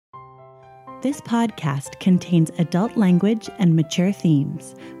This podcast contains adult language and mature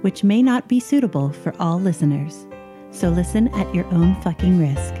themes, which may not be suitable for all listeners. So listen at your own fucking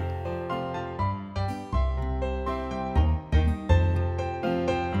risk.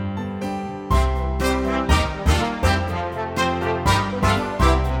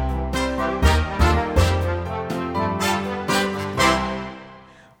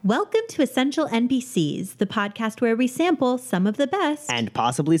 Welcome to Essential NPCs, the podcast where we sample some of the best and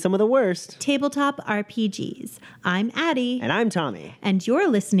possibly some of the worst tabletop RPGs. I'm Addie. And I'm Tommy. And you're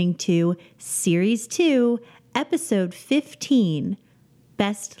listening to Series 2, Episode 15,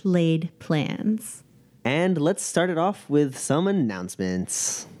 Best Laid Plans. And let's start it off with some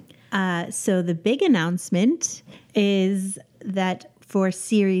announcements. So the big announcement is that for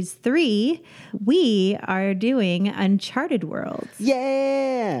Series 3, we are doing Uncharted Worlds.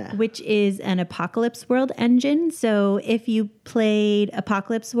 Yeah! Which is an Apocalypse World engine. So if you played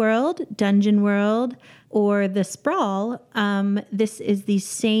Apocalypse World, Dungeon World, or The Sprawl, this is the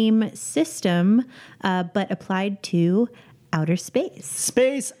same system, but applied to outer space.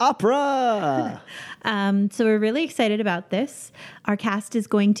 Space opera! So we're really excited about this. Our cast is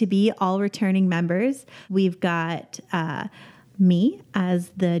going to be all returning members. We've got me as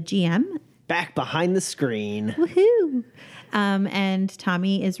the GM. Back behind the screen. Woohoo! And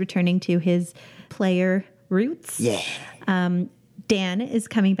Tommy is returning to his player roots. Yeah. Dan is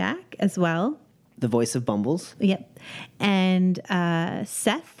coming back as well. The voice of Bumbles. Yep. And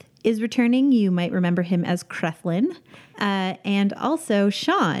Seth is returning. You might remember him as Krethlin. And also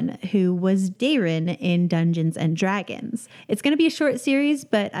Sean, who was Darren in Dungeons and Dragons. It's going to be a short series,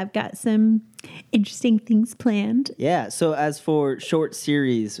 but I've got some interesting things planned. Yeah, so as for short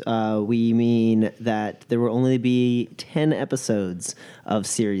series, we mean that there will only be 10 episodes of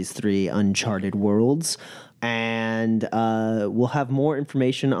Series 3 Uncharted Worlds. And we'll have more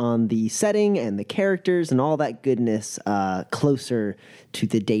information on the setting and the characters and all that goodness closer to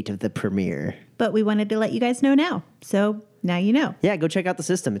the date of the premiere. But we wanted to let you guys know now. So now you know. Yeah, go check out the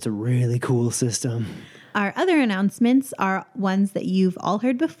system. It's a really cool system. Our other announcements are ones that you've all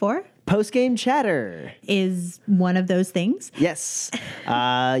heard before. Post-game chatter is one of those things. Yes.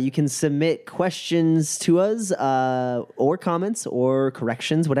 You can submit questions to us or comments or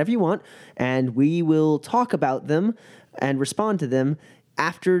corrections, whatever you want, and we will talk about them and respond to them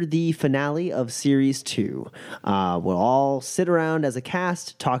after the finale of Series 2. We'll all sit around as a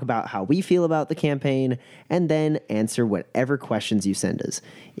cast, talk about how we feel about the campaign, and then answer whatever questions you send us.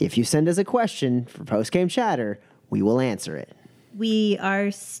 If you send us a question for post-game chatter, we will answer it. We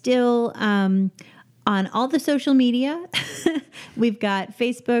are still on all the social media. We've got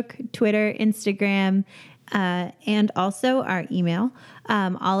Facebook, Twitter, Instagram, and also our email.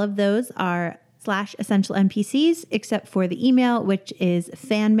 All of those are /Essential NPCs, except for the email, which is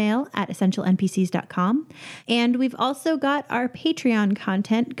fanmail@essentialnpcs.com. And we've also got our Patreon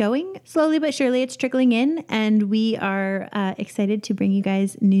content going. Slowly but surely, it's trickling in, and we are excited to bring you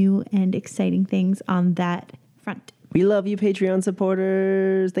guys new and exciting things on that front. We love you, Patreon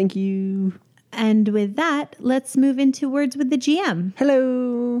supporters. Thank you. And with that, let's move into Words with the GM.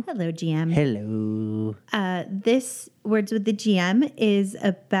 Hello. Hello, GM. Hello. This Words with the GM is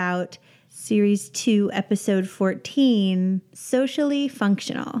about Series 2, Episode 14, Socially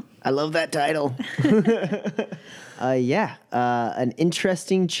Functional. I love that title. An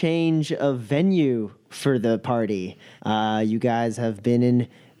interesting change of venue for the party. You guys have been in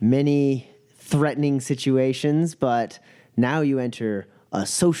many threatening situations, but now you enter a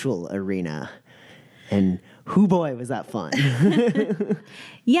social arena. And hoo boy, was that fun.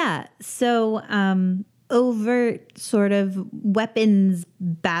 Yeah. So overt sort of weapons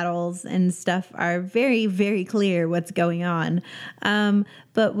battles and stuff are very, very clear what's going on.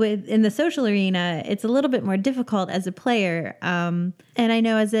 But in the social arena, it's a little bit more difficult as a player. And I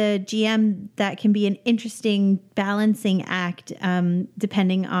know as a GM, that can be an interesting balancing act,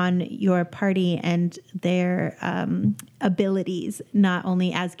 depending on your party and their abilities, not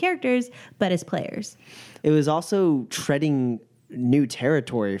only as characters, but as players. It was also treading new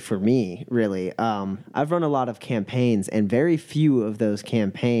territory for me, really. I've run a lot of campaigns, and very few of those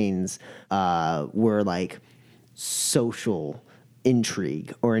campaigns were like social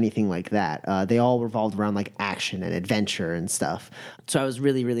intrigue or anything like that. They all revolved around like action and adventure and stuff. So I was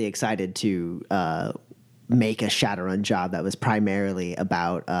really, really excited to make a Shadowrun job that was primarily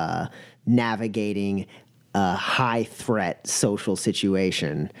about navigating a high threat social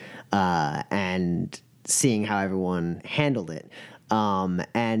situation and seeing how everyone handled it.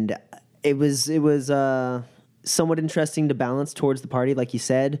 And it was somewhat interesting to balance towards the party, like you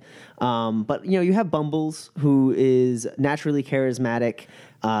said. But, you have Bumbles, who is naturally charismatic.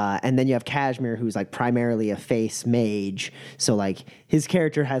 And then you have Kashmir, who's like primarily a face mage. So like his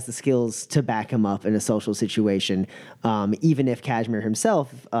character has the skills to back him up in a social situation, even if Kashmir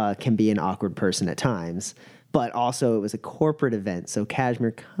himself can be an awkward person at times. But also it was a corporate event, so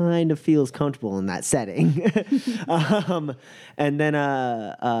Kashmir kind of feels comfortable in that setting. And then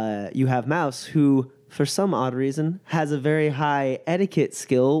you have Mouse, who, for some odd reason, has a very high etiquette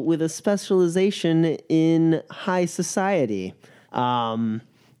skill with a specialization in high society.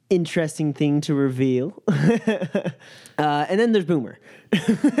 Interesting thing to reveal. And then there's Boomer.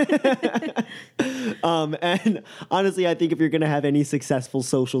 And honestly, I think if you're going to have any successful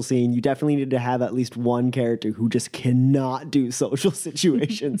social scene, you definitely need to have at least one character who just cannot do social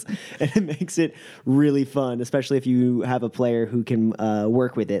situations. And it makes it really fun, especially if you have a player who can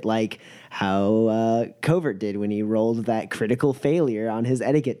work with it, like how Covert did when he rolled that critical failure on his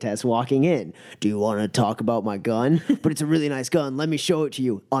etiquette test walking in. Do you want to talk about my gun? But it's a really nice gun. Let me show it to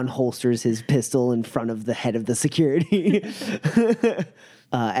you. Unholsters his pistol in front of the head of the security.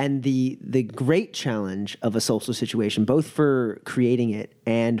 And the great challenge of a social situation, both for creating it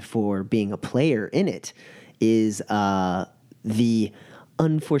and for being a player in it, is the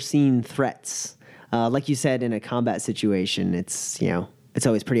unforeseen threats. Like you said, in a combat situation, it's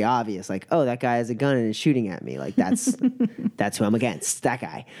always pretty obvious. Like, oh, that guy has a gun and is shooting at me. Like that's who I'm against. That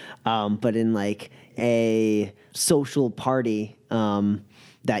guy. But in like a social party,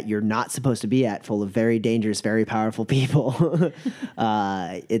 that you're not supposed to be at, full of very dangerous, very powerful people,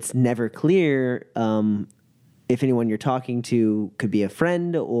 it's never clear if anyone you're talking to could be a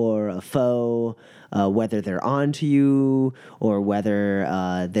friend or a foe, whether they're on to you or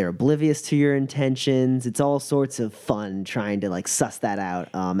whether they're oblivious to your intentions. It's all sorts of fun trying to like suss that out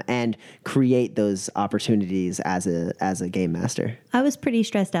and create those opportunities as a game master. I was pretty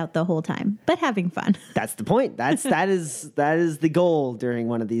stressed out the whole time, but having fun. That's the point. That is the goal during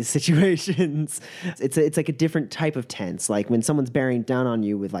one of these situations. It's like a different type of tense. Like when someone's bearing down on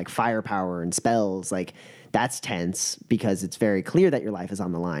you with like firepower and spells, like that's tense because it's very clear that your life is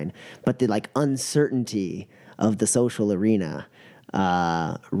on the line. But the like uncertainty of the social arena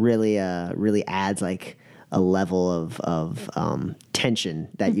really adds like a level of tension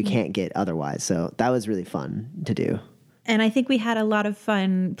that you can't get otherwise. So that was really fun to do. And I think we had a lot of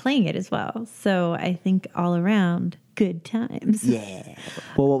fun playing it as well. So I think all around, good times. Yeah.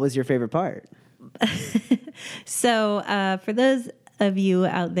 Well, what was your favorite part? So for those of you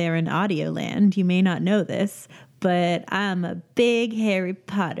out there in audio land, you may not know this, but I'm a big Harry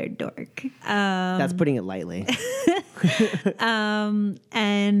Potter dork. That's putting it lightly.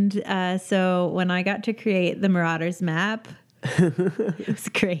 So when I got to create the Marauders map, it was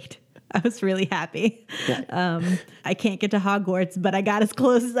great. I was really happy. Yeah. I can't get to Hogwarts, but I got as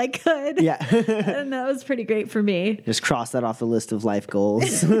close as I could. Yeah. And that was pretty great for me. Just cross that off the list of life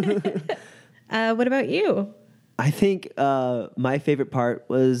goals. What about you? I think my favorite part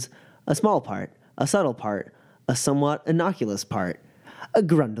was a small part, a subtle part, a somewhat innocuous part, a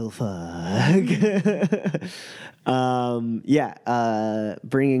Grundlefug.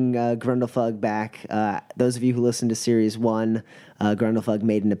 Bringing Grundlefug back. Those of you who listened to Series 1, Grundlefug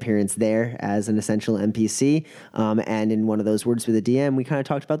made an appearance there as an essential NPC. And in one of those Words with a DM, we kind of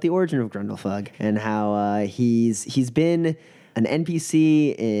talked about the origin of Grundlefug and how he's been an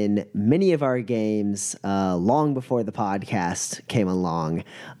NPC in many of our games long before the podcast came along.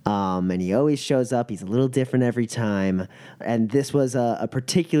 And he always shows up. He's a little different every time. And this was a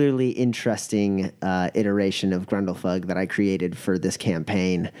particularly interesting iteration of Grundlefug that I created for this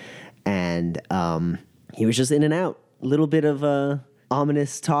campaign. And he was just in and out. A little bit of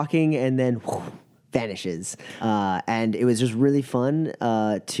ominous talking and then vanishes. And it was just really fun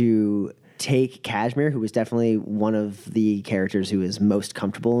to take Kashmir, who was definitely one of the characters who was most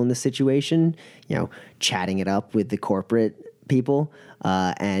comfortable in the situation, chatting it up with the corporate people,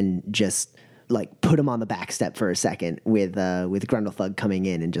 and just like put him on the back step for a second with Grundlefug coming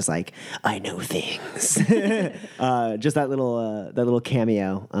in and just like, I know things. Just that little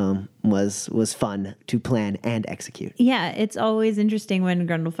cameo was fun to plan and execute. Yeah, it's always interesting when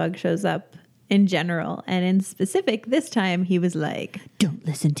Grundlefug shows up in general. And in specific, this time he was like, don't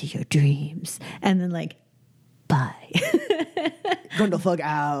listen to your dreams. And then like, bye. Grundlefug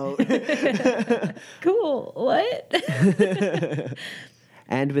out. Cool. What?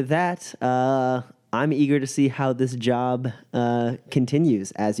 And with that, I'm eager to see how this job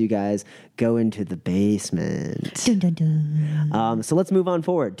continues as you guys go into the basement. Dun, dun, dun. So let's move on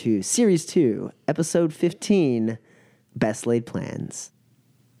forward to Series 2, Episode 15, Best Laid Plans.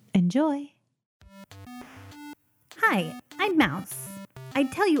 Enjoy. Hi, I'm Mouse.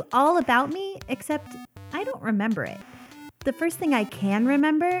 I'd tell you all about me, except I don't remember it. The first thing I can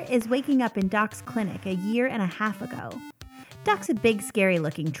remember is waking up in Doc's clinic a year and a half ago. Doc's a big,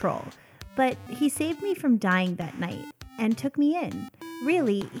 scary-looking troll, but he saved me from dying that night and took me in.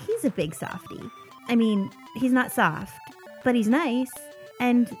 Really, he's a big softie. I mean, he's not soft, but he's nice.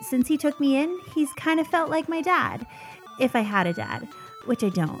 And since he took me in, he's kind of felt like my dad. If I had a dad, which I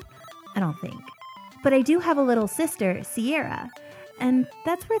don't think. But I do have a little sister, Sierra, and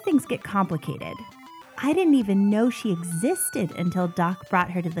that's where things get complicated. I didn't even know she existed until Doc brought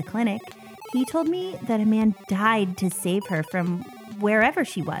her to the clinic. He told me that a man died to save her from wherever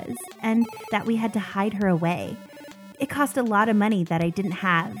she was, and that we had to hide her away. It cost a lot of money that I didn't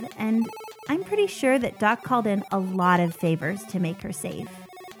have, and I'm pretty sure that Doc called in a lot of favors to make her safe.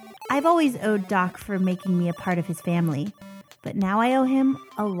 I've always owed Doc for making me a part of his family, but now I owe him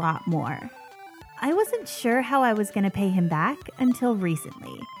a lot more. I wasn't sure how I was going to pay him back until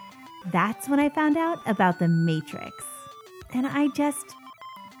recently. That's when I found out about the Matrix. And I just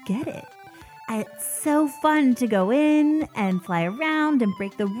get it. It's so fun to go in and fly around and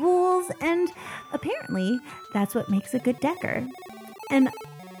break the rules, and apparently that's what makes a good decker. And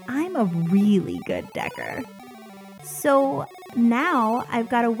I'm a really good decker. So now I've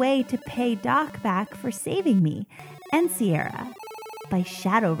got a way to pay Doc back for saving me and Sierra by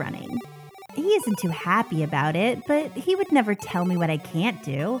shadow running. He isn't too happy about it, but he would never tell me what I can't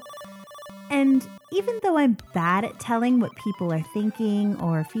do. And even though I'm bad at telling what people are thinking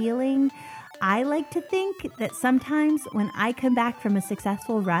or feeling, I like to think that sometimes when I come back from a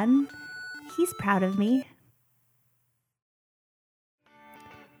successful run, he's proud of me.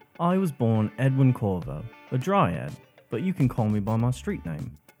 I was born Edwin Corvo, a dryad, but you can call me by my street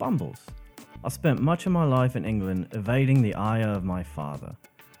name, Bumbles. I spent much of my life in England evading the ire of my father.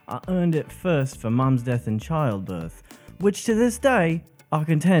 I earned it first for Mum's death in childbirth, which to this day I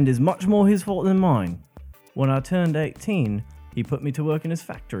contend is much more his fault than mine. When I turned 18, he put me to work in his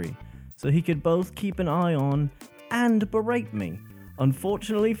factory, so he could both keep an eye on and berate me.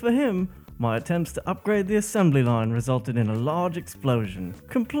 Unfortunately for him, my attempts to upgrade the assembly line resulted in a large explosion,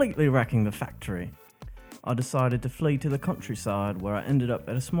 completely wrecking the factory. I decided to flee to the countryside, where I ended up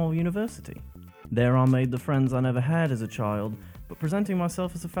at a small university. There I made the friends I never had as a child, but presenting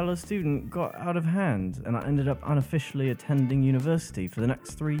myself as a fellow student got out of hand, and I ended up unofficially attending university for the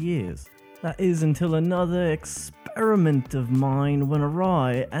next 3 years. That is until another experiment of mine went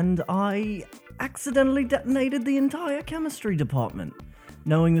awry, and I accidentally detonated the entire chemistry department.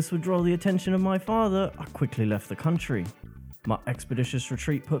 Knowing this would draw the attention of my father, I quickly left the country. My expeditious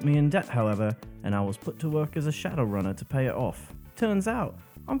retreat put me in debt, however, and I was put to work as a shadow runner to pay it off. Turns out,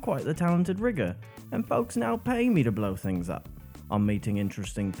 I'm quite the talented rigger, and folks now pay me to blow things up. I'm meeting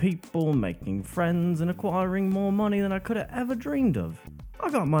interesting people, making friends, and acquiring more money than I could have ever dreamed of. I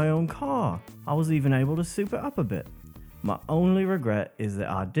got my own car. I was even able to soup it up a bit. My only regret is that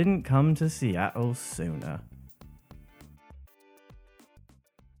I didn't come to Seattle sooner.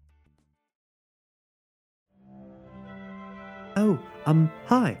 Oh,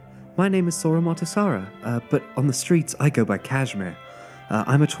 hi. My name is Sora Motasara, but on the streets I go by Kashmir.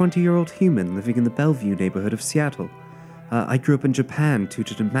 I'm a 20-year-old human living in the Bellevue neighborhood of Seattle. I grew up in Japan,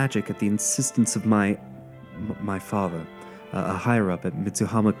 tutored in magic at the insistence of my father, a higher-up at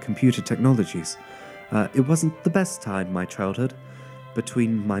Mitsuhama Computer Technologies. It wasn't the best time, my childhood.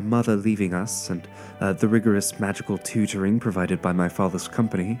 Between my mother leaving us and the rigorous magical tutoring provided by my father's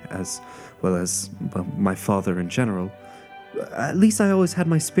company, as well as my father in general, at least I always had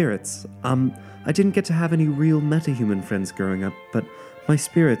my spirits. I didn't get to have any real metahuman friends growing up, but my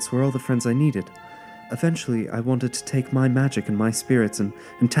spirits were all the friends I needed. Eventually, I wanted to take my magic and my spirits and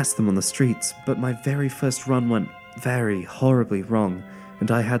test them on the streets, but my very first run went very horribly wrong,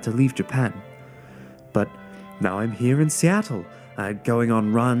 and I had to leave Japan. But now I'm here in Seattle, going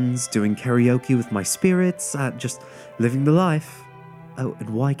on runs, doing karaoke with my spirits, just living the life. Oh, and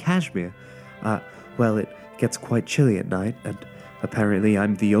why Kashmir? Well, it gets quite chilly at night, and apparently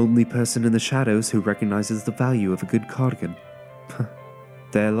I'm the only person in the shadows who recognizes the value of a good cardigan.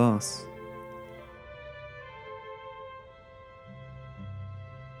 Their loss.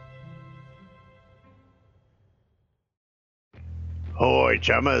 Hoi,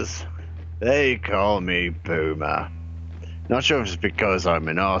 chummers. They call me Boomer. Not sure if it's because I'm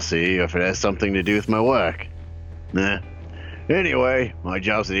an Aussie or if it has something to do with my work. Nah. Anyway, my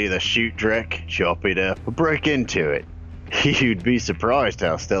job's to either shoot Drek, chop it up, or break into it. You'd be surprised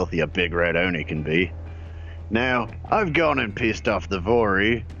how stealthy a big red Oni can be. Now, I've gone and pissed off the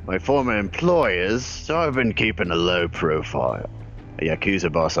Vori, my former employers, so I've been keeping a low profile. A Yakuza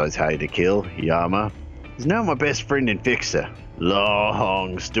boss I was hired to kill, Yama, He's now my best friend and fixer.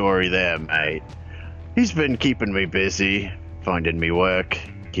 Long story there, mate. He's been keeping me busy, finding me work,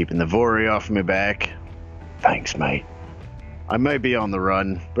 keeping the Vori off my back. Thanks, mate. I may be on the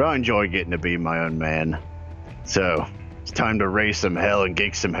run, but I enjoy getting to be my own man. So, it's time to raise some hell and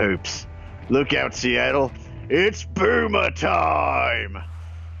kick some hoops. Look out, Seattle. It's boomer time!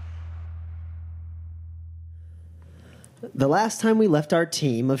 The last time we left our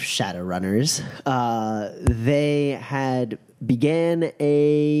team of Shadowrunners, they had began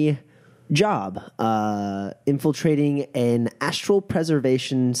a job infiltrating an Astral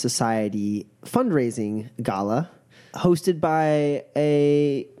Preservation Society fundraising gala hosted by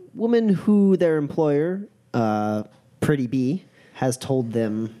a woman who their employer, Pretty Bee, has told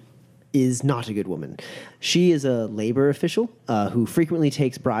them is not a good woman. She is a labor official who frequently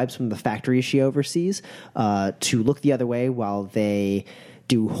takes bribes from the factories she oversees to look the other way while they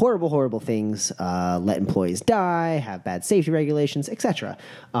do horrible, horrible things, let employees die, have bad safety regulations, etc.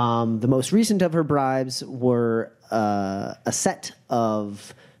 The most recent of her bribes were a set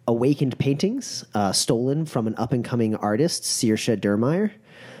of awakened paintings stolen from an up-and-coming artist, Saoirse Dermeyer.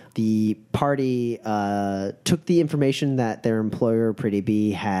 The party took the information that their employer, Pretty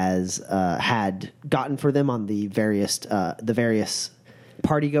Bee, has had gotten for them on the various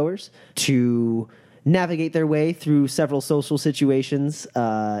partygoers to navigate their way through several social situations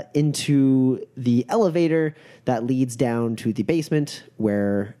into the elevator that leads down to the basement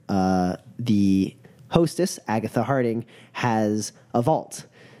where the hostess, Agatha Harding, has a vault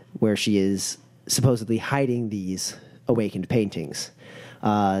where she is supposedly hiding these awakened paintings.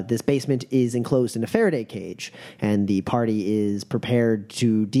 This basement is enclosed in a Faraday cage, and the party is prepared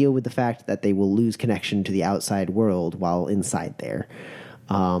to deal with the fact that they will lose connection to the outside world while inside there.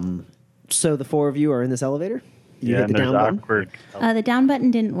 So the four of you are in this elevator. You hit the down button. Awkward. The down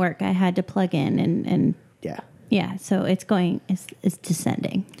button didn't work. I had to plug in and Yeah. So it's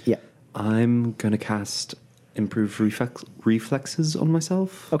descending. Yeah. I'm going to cast Improved Reflexes on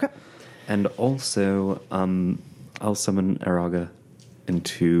myself. Okay. And also, I'll summon Araga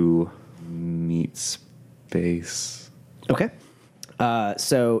into meat space. Okay.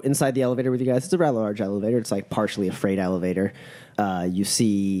 So inside the elevator with you guys, it's a rather large elevator. It's like partially a freight elevator. You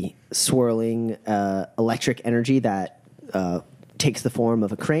see swirling electric energy that takes the form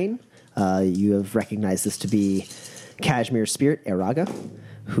of a crane. You have recognized this to be Kashmir's spirit, Araga,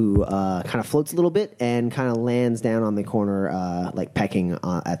 who kind of floats a little bit and kind of lands down on the corner, like pecking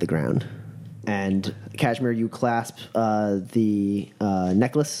at the ground. And Kashmir, you clasp the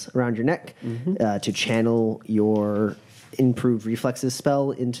necklace around your neck to channel your improved reflexes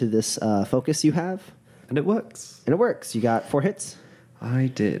spell into this focus you have. And it works. And it works. You got 4 hits.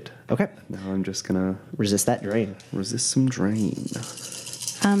 I did. Okay. Now I'm just going to Resist that drain. resist some drain.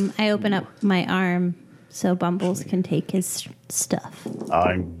 I open up my arm so Bumbles can take his stuff.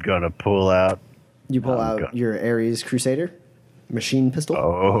 I'm gonna pull out. You pull out your Ares Crusader machine pistol.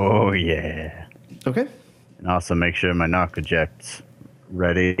 Oh, yeah. Okay. And also make sure my knock eject's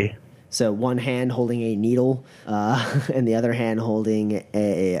ready. So one hand holding a needle and the other hand holding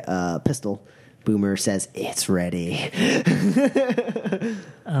a pistol. Boomer says, "It's ready."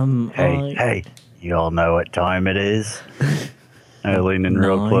 Hey, you all know what time it is? I lean in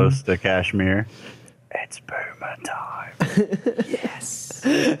real 9. close to Kashmir. It's boomer time. Yes.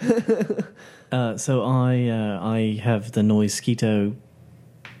 So I have the noise Skeeto,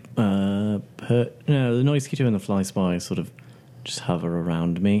 the noise Skeeto and the fly spy sort of just hover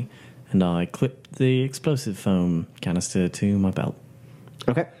around me, and I clip the explosive foam canister to my belt.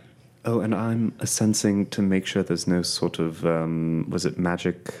 Okay. Oh, and I'm sensing to make sure there's no sort of, was it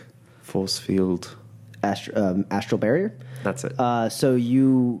magic force field? Astral barrier. That's it. So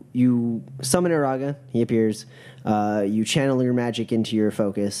you summon Araga. He appears. You channel your magic into your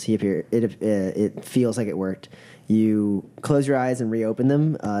focus. He appears. It feels like it worked. You close your eyes and reopen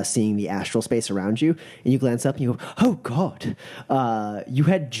them, seeing the astral space around you, and you glance up and you go, "Oh God!" You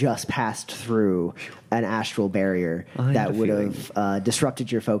had just passed through an astral barrier that would have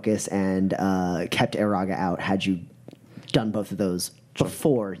disrupted your focus and kept Araga out had you done both of those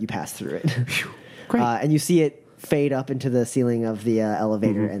before you passed through it. Great. And you see it fade up into the ceiling of the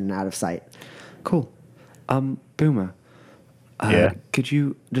elevator and out of sight. Cool. Boomer. Yeah? Could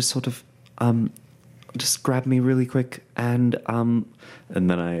you just sort of just grab me really quick and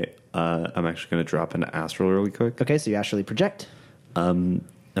then I'm actually going to drop into astral really quick. Okay, so you actually project. And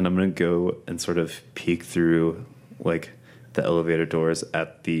I'm going to go and sort of peek through like the elevator doors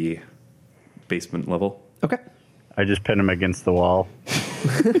at the basement level. Okay. I just pin him against the wall.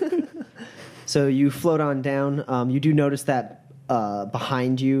 So you float on down. You do notice that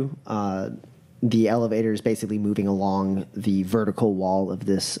behind you, the elevator is basically moving along the vertical wall of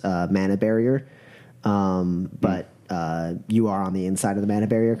this mana barrier. But you are on the inside of the mana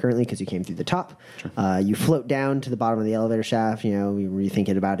barrier currently because you came through the top. Sure. You float down to the bottom of the elevator shaft. You know, where you're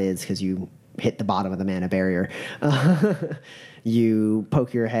thinking about is because you hit the bottom of the mana barrier. You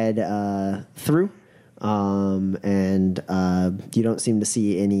poke your head through. And you don't seem to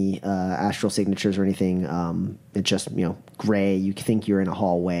see any astral signatures or anything. It's just, you know, gray. You think you're in a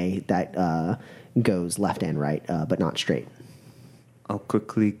hallway that goes left and right, but not straight. I'll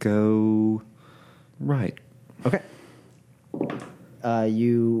quickly go right. Okay.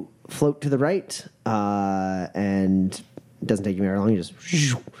 You float to the right, and it doesn't take you very long. You just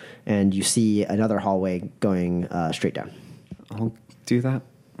and you see another hallway going straight down. I'll do that.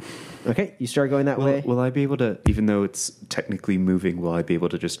 Okay, you start going that way. Will I be able to, even though it's technically moving, will I be able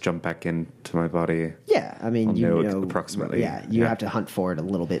to just jump back into my body? Yeah, I mean, I'll you know approximately. Yeah, you have to hunt for it a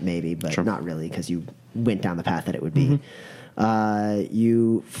little bit maybe, but Sure. not really because you went down the path that it would be.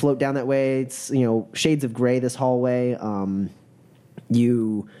 You float down that way. It's, you know, shades of gray, this hallway.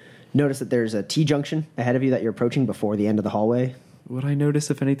 You notice that there's a T-junction ahead of you that you're approaching before the end of the hallway. Would I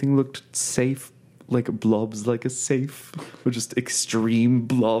notice if anything looked safe, like blobs, like a safe, or just extreme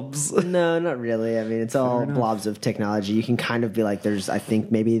blobs? No, not really. I mean, it's all enough. blobs of technology. You can kind of be like, I think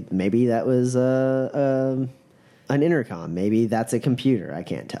maybe that was an intercom. Maybe that's a computer. I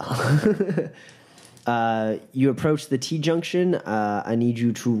can't tell. You approach the T-junction. I need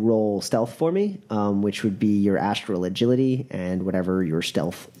you to roll stealth for me, which would be your astral agility and whatever your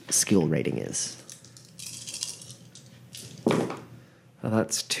stealth skill rating is.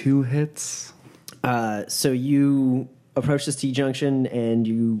 That's 2 hits. So you approach this T-junction and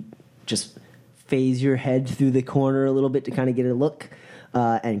you just phase your head through the corner a little bit to kind of get a look,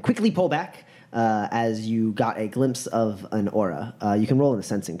 and quickly pull back as you got a glimpse of an aura. You can roll in a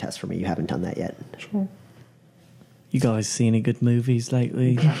sensing test for me. You haven't done that yet. Sure. You guys see any good movies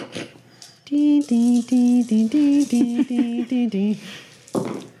lately?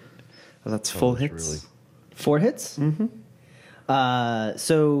 That's 4 hits. really- 4 hits? Mm-hmm.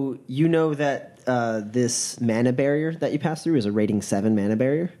 So you know that this mana barrier that you passed through is a rating 7 mana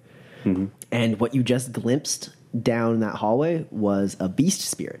barrier. Mm-hmm. And what you just glimpsed down that hallway was a beast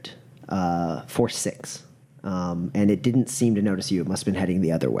spirit, force 6. And it didn't seem to notice you. It must have been heading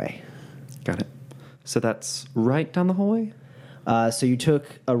the other way. Got it. So that's right down the hallway? So you took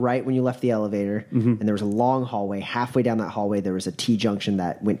a right when you left the elevator, and there was a long hallway. Halfway down that hallway, there was a T-junction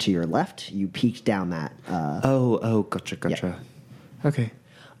that went to your left. You peeked down that. Gotcha. Yeah. Okay.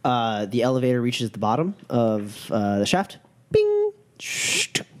 The elevator reaches the bottom of the shaft. Bing!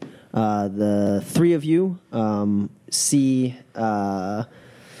 The three of you see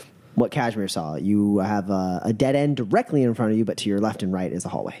what Kashmir saw. You have a dead end directly in front of you, but to your left and right is a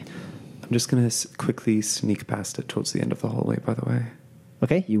hallway. I'm just going to quickly sneak past it towards the end of the hallway, by the way.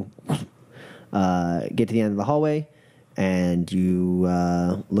 Okay, you get to the end of the hallway, and you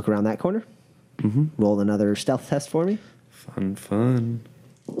look around that corner. Mm-hmm. Roll another stealth test for me. Fun.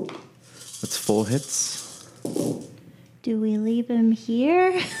 That's 4 hits. Do we leave him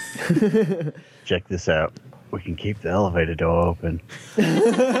here? Check this out. We can keep the elevator door open.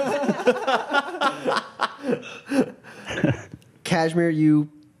 Kashmir, you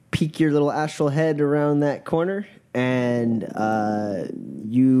peek your little astral head around that corner, and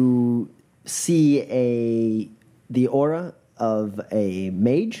you see the aura of a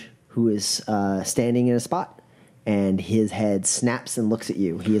mage who is standing in a spot, and his head snaps and looks at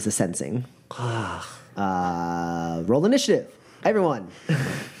you. He is a sensing. Roll initiative, everyone.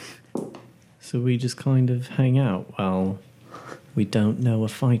 So we just kind of hang out while we don't know a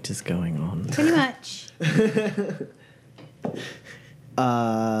fight is going on. Pretty much.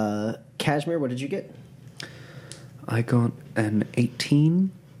 Kashmir, what did you get? I got an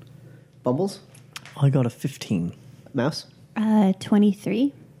 18. Bumbles? I got a 15. Mouse?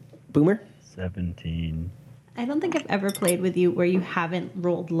 23. Boomer? 17. I don't think I've ever played with you where you haven't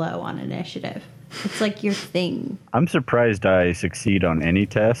rolled low on initiative. It's like your thing. I'm surprised I succeed on any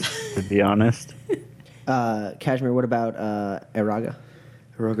test, to be honest. Kashmir, what about Eraga?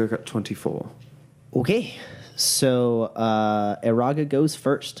 Hiroga got 24. Okay, so Eraga goes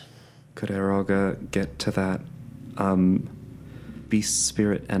first. Could Hiroga get to that beast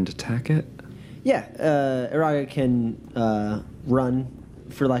spirit and attack it? Yeah, Eraga can run,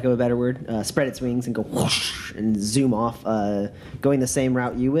 for lack of a better word, spread its wings and go whoosh and zoom off, going the same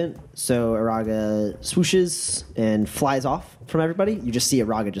route you went. So Eraga swooshes and flies off from everybody. You just see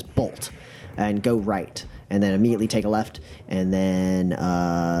Eraga just bolt and go right, and then immediately take a left, and then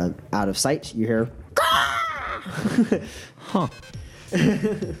out of sight, you hear... Huh.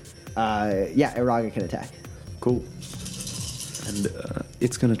 Yeah, Iraga can attack. Cool. And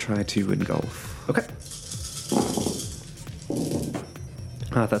it's going to try to engulf. Okay.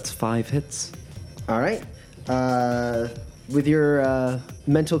 That's 5 hits. All right. With your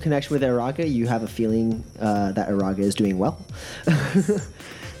mental connection with Iraga, you have a feeling that Iraga is doing well.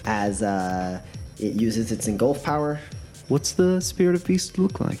 As it uses its engulf power. What's the Spirit of Beast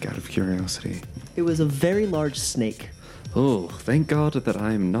look like, out of curiosity? It was a very large snake. Oh, thank God that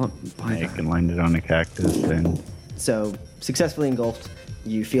I'm not by I that. can land it on a cactus and So, successfully engulfed.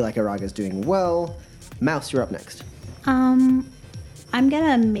 You feel like Iraga is doing well. Mouse, you're up next. I'm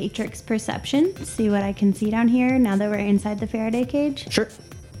gonna matrix perception, see what I can see down here now that we're inside the Faraday cage. Sure.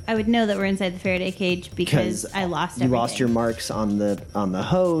 I would know that we're inside the Faraday cage because I lost you everything. lost your marks on the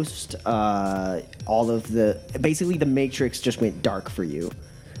host. All of basically the matrix just went dark for you.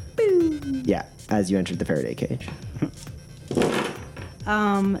 Boo. Yeah, as you entered the Faraday cage.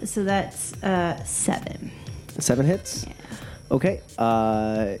 So that's 7. 7 hits. Yeah. Okay.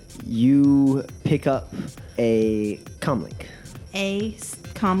 You pick up a comlink. A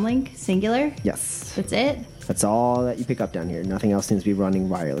comlink, singular. Yes. That's it. That's all that you pick up down here. Nothing else seems to be running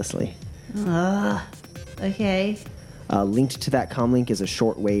wirelessly. Okay. Linked to that comlink is a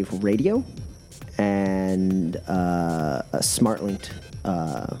shortwave radio and a smart linked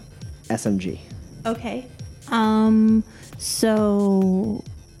SMG. Okay. So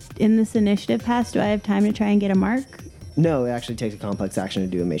in this initiative pass, do I have time to try and get a mark? No, it actually takes a complex action to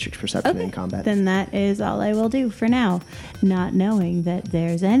do a matrix perception in combat. Then that is all I will do for now, not knowing that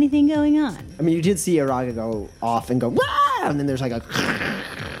there's anything going on. I mean, you did see Iraga go off and go, Wah! And then there's like a.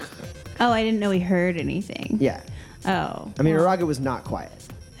 Oh, I didn't know he heard anything. Yeah. Oh. I mean, Iraga was not quiet.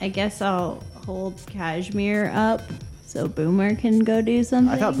 I guess I'll hold Kashmir up so Boomer can go do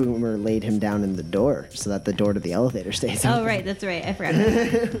something. I thought Boomer laid him down in the door so that the door to the elevator stays open. Oh, right. That's right. I forgot.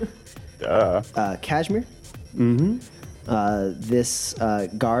 Kashmir? Mm-hmm. This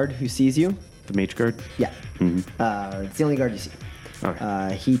guard who sees you. The mage guard? Yeah. It's the only guard you see.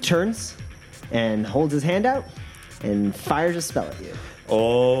 Okay. He turns and holds his hand out and fires a spell at you.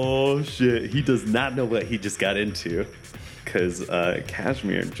 Oh shit, he does not know what he just got into. Because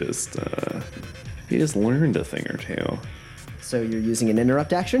Kashmir just learned a thing or two. So you're using an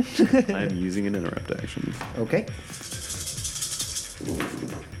interrupt action? I'm using an interrupt action. Okay.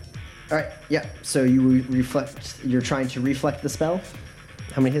 All right. Yeah. So you reflect. You're trying to reflect the spell.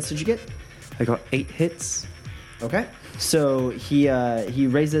 How many hits did you get? I got 8 hits. Okay. So he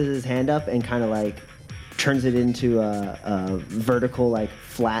raises his hand up and kind of like turns it into a vertical, like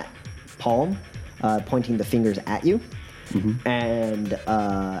flat palm, pointing the fingers at you. Mm-hmm. And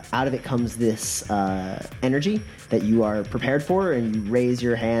out of it comes this energy that you are prepared for, and you raise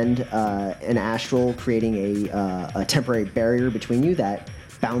your hand, an astral, creating a temporary barrier between you that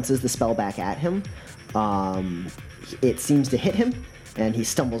bounces the spell back at him. It seems to hit him, and he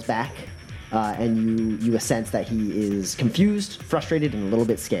stumbles back, and you sense that he is confused, frustrated, and a little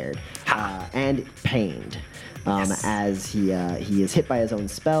bit scared, and pained, as he is hit by his own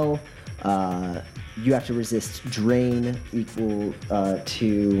spell. You have to resist drain equal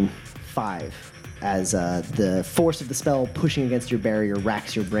to 5, as the force of the spell pushing against your barrier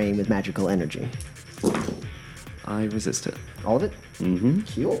racks your brain with magical energy. I resist it. All of it? Mm-hmm.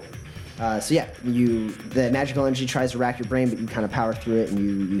 Cool. So yeah, the magical energy tries to rack your brain, but you kind of power through it and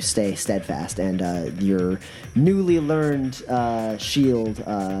you stay steadfast. And your newly learned shield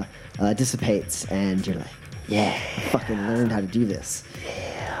dissipates, and you're like, yeah, I fucking learned how to do this.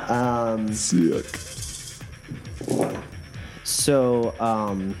 Sick. So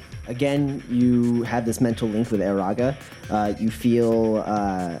again, you have this mental link with Iraga. You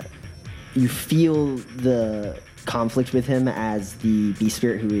feel the conflict with him as the beast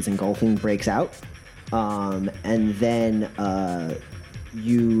spirit who is engulfing breaks out, and then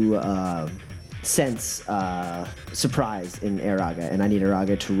you sense surprise in Iraga, and I need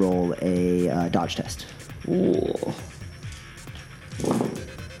Iraga to roll a dodge test. Ooh.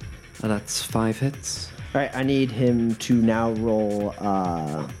 That's 5 hits. All right, I need him to now roll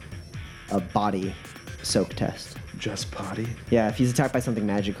a body soak test. Just potty? Yeah, if he's attacked by something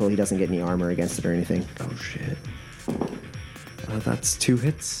magical, he doesn't get any armor against it or anything. Oh shit. That's 2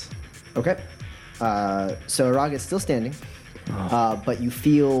 hits. Okay. So Iraga is still standing, but you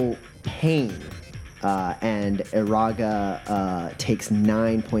feel pain, and Iraga takes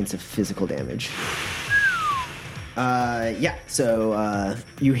 9 points of physical damage. Yeah. So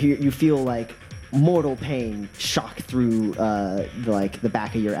you feel like mortal pain shock through the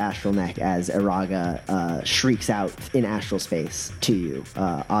back of your astral neck as Iraga shrieks out in astral space to you,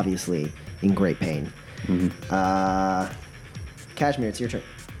 obviously in great pain. Mm-hmm. Kashmir, it's your turn.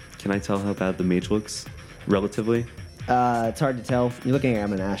 Can I tell how bad the mage looks? Relatively? It's hard to tell. You're looking at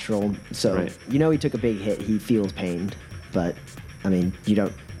him in astral, so Right. you know he took a big hit. He feels pained, but I mean, you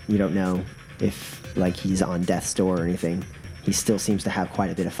don't know if like he's on death's door or anything. He still seems to have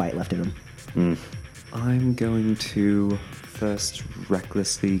quite a bit of fight left in him. I'm going to first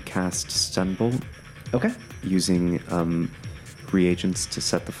recklessly cast Stun Bolt Okay. using reagents to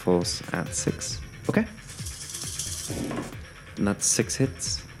set the force at 6. Okay. And that's 6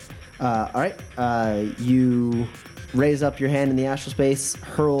 hits. All right. You raise up your hand in the astral space,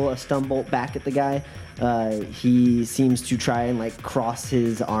 hurl a stun bolt back at the guy. He seems to try and like cross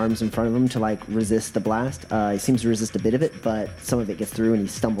his arms in front of him to like resist the blast. He seems to resist a bit of it, but some of it gets through, and he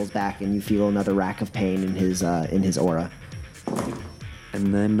stumbles back, and you feel another rack of pain in his aura.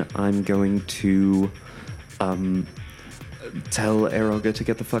 And then I'm going to tell Eroga to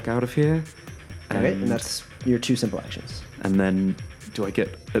get the fuck out of here. Okay, and that's your 2 simple actions. And then do I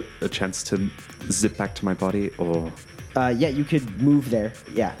get a chance to zip back to my body, or... Yeah, you could move there.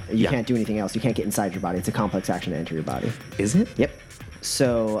 Yeah, you Yeah. can't do anything else. You can't get inside your body. It's a complex action to enter your body. Is it? Yep.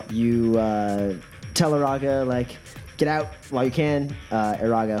 So you tell Araga, like, get out while you can.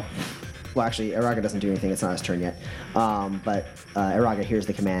 Araga, well, actually, Araga doesn't do anything. It's not his turn yet. But Araga hears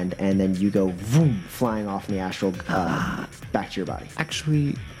the command, and then you go vroom, flying off in the astral back to your body.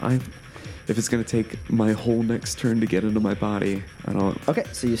 Actually, if it's going to take my whole next turn to get into my body, I don't... Okay,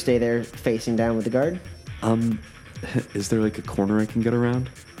 so you stay there facing down with the guard. Is there like a corner I can get around?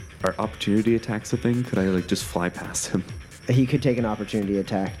 Are opportunity attacks a thing? Could I like just fly past him? He could take an opportunity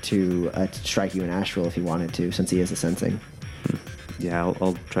attack to strike you in astral if he wanted to, since he is a sensing. Yeah,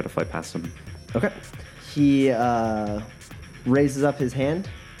 I'll try to fly past him. Okay. He raises up his hand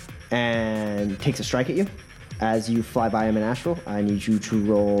and takes a strike at you. As you fly by him in astral, I need you to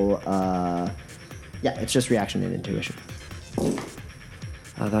roll. Yeah, it's just reaction and intuition.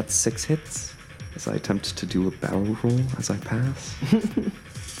 That's 6 hits. As I attempt to do a barrel roll as I pass.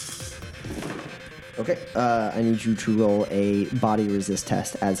 Okay. I need you to roll a body resist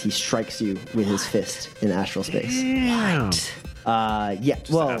test as he strikes you with his fist in astral space. Yeah.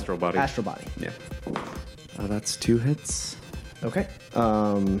 Well, astral body. Astral body. Yeah. That's 2 hits. Okay.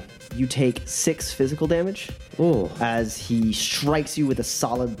 You take 6 physical damage as he strikes you with a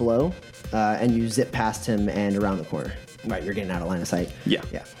solid blow, and you zip past him and around the corner. Right, you're getting out of line of sight. Yeah.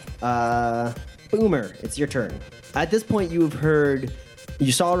 Yeah. Boomer, it's your turn. At this point, you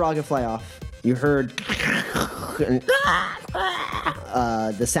saw Araga fly off. You heard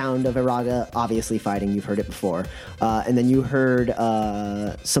the sound of Araga obviously fighting. You've heard it before. And then you heard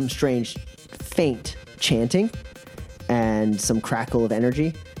some strange, faint chanting and some crackle of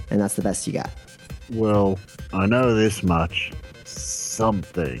energy, and that's the best you got. Well, I know this much.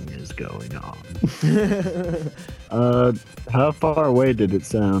 Something is going on. How far away did it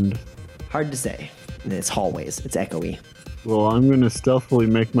sound? Hard to say. It's hallways. It's echoey. Well, I'm going to stealthily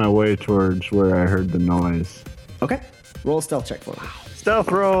make my way towards where I heard the noise. Okay. Roll a stealth check for me. Stealth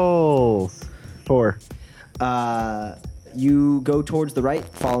rolls! 4. You go towards the right,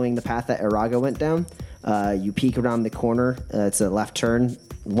 following the path that Araga went down. You peek around the corner. It's a left turn,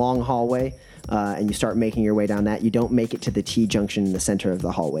 long hallway, and you start making your way down that. You don't make it to the T-junction in the center of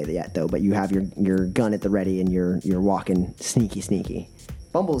the hallway yet, though, but you have your gun at the ready, and you're walking sneaky.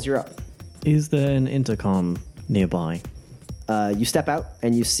 Bumbles, you're up. Is there an intercom nearby? You step out,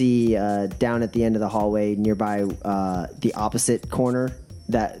 and you see down at the end of the hallway, nearby the opposite corner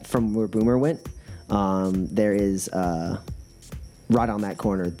that from where Boomer went, there is, right on that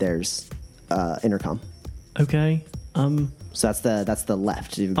corner, there's intercom. Okay. So that's the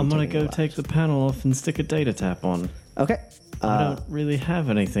left. I'm gonna go take the panel off and stick a data tap on. Okay. I don't really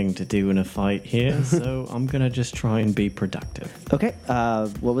have anything to do in a fight here, so I'm gonna just try and be productive. Okay.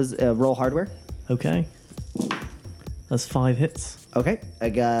 What was roll hardware? Okay. That's 5 hits. Okay.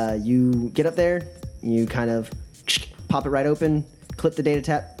 You get up there. You kind of pop it right open. Clip the data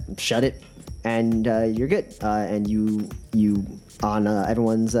tap. Shut it, and you're good. And you on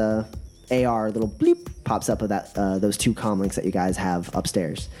everyone's AR little bleep pops up with that those 2 comm links that you guys have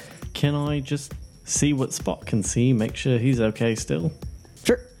upstairs. Can I just see what Spot can see, make sure he's okay still?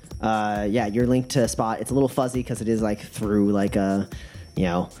 Sure. Yeah, you're linked to Spot. It's a little fuzzy because it is like through like a,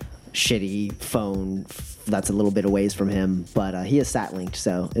 shitty phone that's a little bit away from him, but he is sat linked,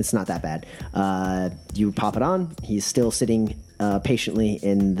 so it's not that bad. You pop it on. He's still sitting patiently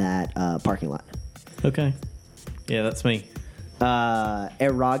in that parking lot. Okay. Yeah, that's me.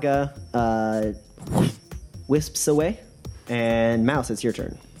 Eraga wisps away, and Mouse, it's your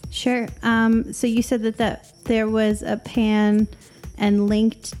turn. Sure. So you said that there was a pan, and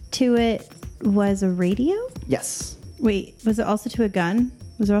linked to it was a radio? Yes. Wait, was it also to a gun?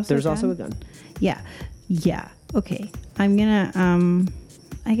 Was there also There's a gun? also a gun. Yeah. Yeah. Okay. I'm gonna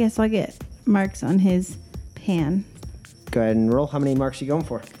I guess I'll get marks on his pan. Go ahead and roll. How many marks are you going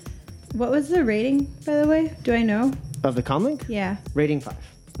for? What was the rating, by the way? Do I know? Of the comlink? Yeah. Rating 5.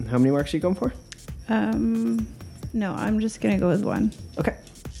 And how many marks are you going for? No, I'm just gonna go with 1. Okay.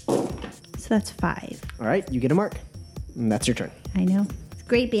 So that's 5. All right, you get a mark. And that's your turn. I know. It's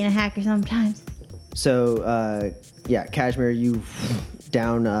great being a hacker sometimes. So, yeah, Kashmir, you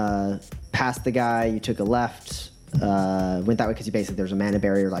down past the guy, you took a left, went that way because you basically, there's a mana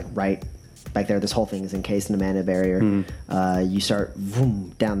barrier like right back there. This whole thing is encased in a mana barrier. You start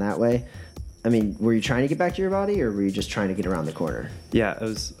vroom, down that way. I mean, were you trying to get back to your body, or were you just trying to get around the corner? Yeah, I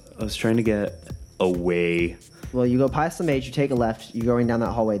was trying to get away. Well, you go past the mage, you take a left, you going down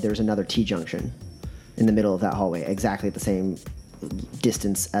that hallway, there's another T-junction in the middle of that hallway, exactly at the same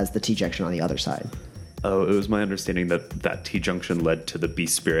distance as the T-junction on the other side. Oh, it was my understanding that that T-junction led to the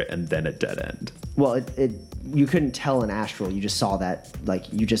beast spirit and then a dead end. Well, you couldn't tell in astral. You just saw that,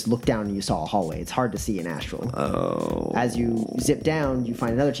 like, you just looked down and you saw a hallway. It's hard to see in astral. Oh. As you zip down, you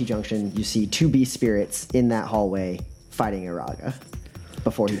find another T-junction. You see 2 beast spirits in that hallway fighting Iraga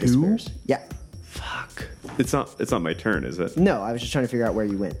before he disappears. Yeah. Fuck. It's not my turn, is it? No, I was just trying to figure out where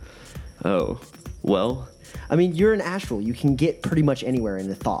you went. Oh. Well. I mean, you're an astral. You can get pretty much anywhere in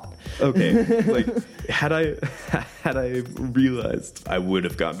a thought. Okay. Like, had I realized, I would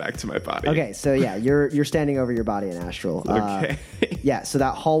have gone back to my body. Okay, so yeah, you're standing over your body in astral. Okay. Yeah, so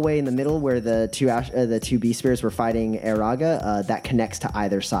that hallway in the middle where the two beast spirits were fighting Iraga, that connects to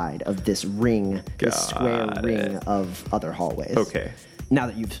either side of this ring, this square ring of other hallways. Okay. Now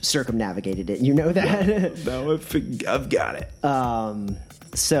that you've circumnavigated it, you know that. Now I've got it.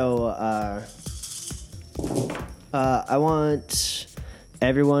 I want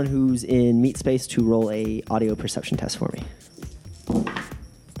everyone who's in Meat Space to roll a audio perception test for me.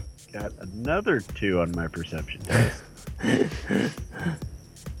 Got another 2 on my perception test.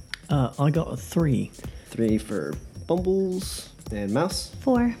 I got a 3. 3 for Bumbles and Mouse.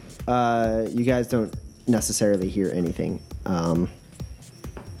 4. You guys don't necessarily hear anything.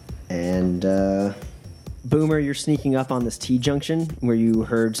 Boomer, you're sneaking up on this T-junction where you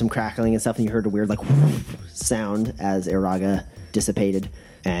heard some crackling and stuff, and you heard a weird, like, sound as Iraga dissipated,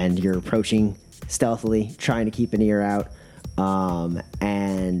 and you're approaching stealthily, trying to keep an ear out,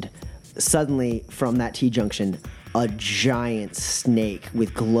 and suddenly, from that T-junction, a giant snake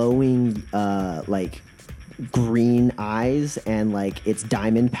with glowing, like, green eyes and, like, its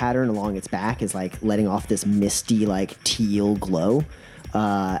diamond pattern along its back is, like, letting off this misty, like, teal glow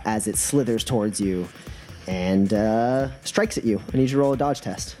as it slithers towards you and strikes at you. I need you to roll a dodge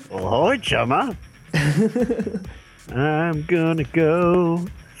test. Ahoy, chumma. I'm gonna go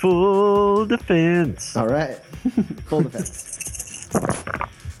full defense. All right. Full defense.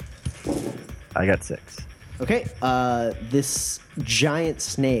 I got 6. Okay. This giant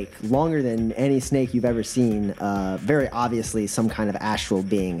snake, longer than any snake you've ever seen, very obviously some kind of astral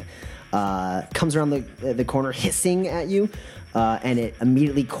being, comes around the corner hissing at you. And it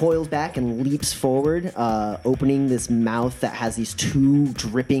immediately coils back and leaps forward, opening this mouth that has these 2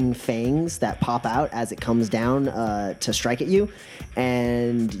 dripping fangs that pop out as it comes down to strike at you.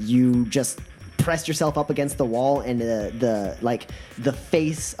 And you just press yourself up against the wall, and the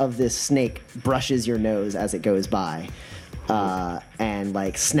face of this snake brushes your nose as it goes by, and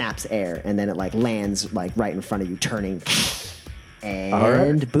like snaps air, and then it like lands like right in front of you, turning.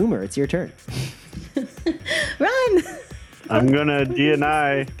 And Boomer, it's your turn. Run! I'm gonna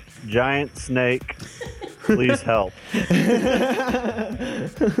DNI giant snake. Please help.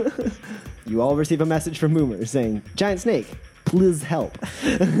 You all receive a message from Boomer saying, "Giant snake, please help."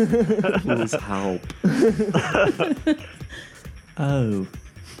 Please help. Oh.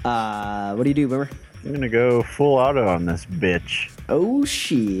 What do you do, Boomer? I'm gonna go full auto on this bitch. Oh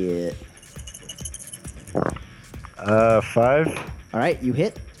shit! 5. All right, you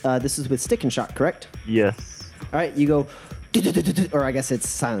hit. This is with stick and shot, correct? Yes. All right, you go, or I guess it's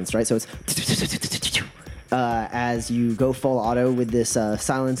silenced, right? So it's as you go full auto with this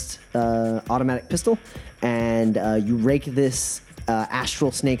silenced automatic pistol, and you rake this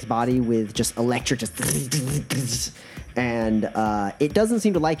astral snake's body with just electric, and it doesn't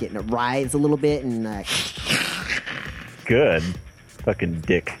seem to like it, and it writhes a little bit, and Good. Fucking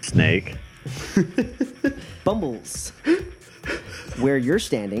dick snake. Bumbles. Where you're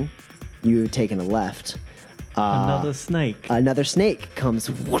standing, you've taken a left. Another snake. Another snake comes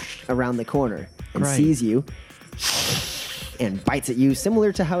whoosh around the corner and Great. sees you and bites at you,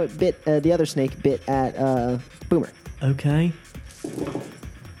 similar to how it bit the other snake bit at Boomer. Okay.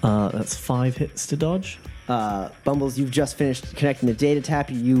 That's 5 hits to dodge. Bumbles, you've just finished connecting the data tap.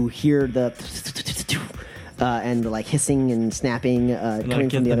 You hear the and the like hissing and snapping coming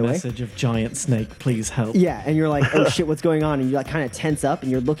from the other way. Message of giant snake, please help. Yeah, and you're like, oh shit, what's going on? And you like kind of tense up,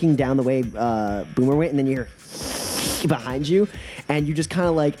 and you're looking down the way Boomer went, and then you hear behind you, and you just kind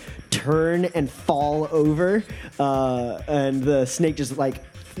of like turn and fall over, and the snake just like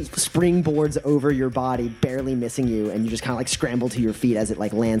springboards over your body, barely missing you, and you just kind of like scramble to your feet as it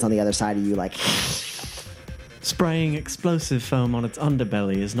like lands on the other side of you, like. Spraying explosive foam on its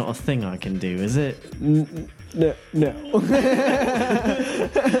underbelly is not a thing I can do, is it? No.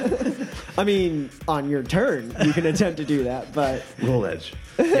 I mean, on your turn, you can attempt to do that, but Roll edge.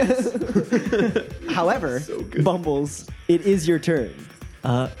 however, Bumbles, it is your turn.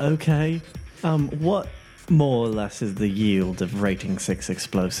 Okay. What more or less is the yield of rating 6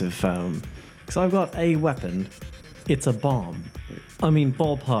 explosive foam? Because I've got a weapon. It's a bomb. I mean,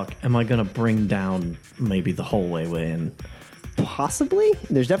 ballpark, am I going to bring down maybe the hallway we're in? Possibly.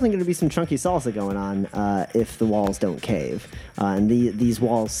 There's definitely going to be some chunky salsa going on if the walls don't cave. And these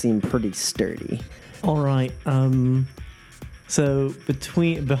walls seem pretty sturdy. All right. So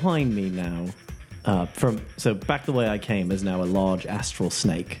behind me now, back the way I came is now a large astral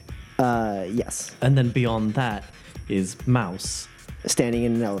snake. Yes. And then beyond that is Mouse. Standing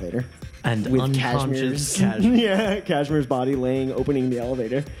in an elevator. And With unconscious Cashmere's yeah, Cashmere's body opening the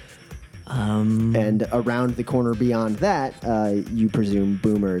elevator. And around the corner beyond that, you presume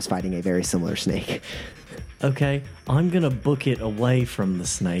Boomer is fighting a very similar snake. Okay, I'm gonna book it away from the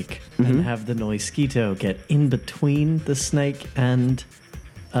snake and have the Noisquito get in between the snake and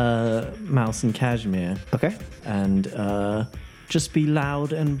Mouse and Cashmere. Okay. And just be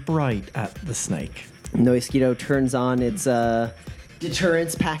loud and bright at the snake. Noisquito turns on its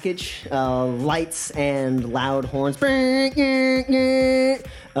deterrence package, lights and loud horns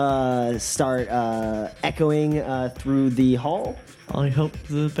start echoing through the hall. I hope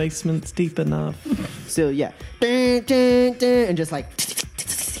the basement's deep enough. So yeah, and just like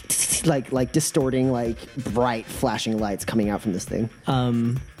distorting, like bright flashing lights coming out from this thing.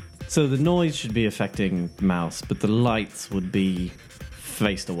 So the noise should be affecting Mouse, but the lights would be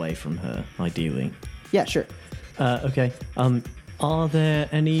faced away from her, ideally. Yeah, sure. Okay. Are there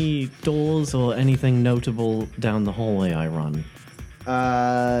any doors or anything notable down the hallway I run?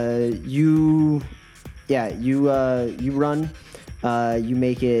 You run. You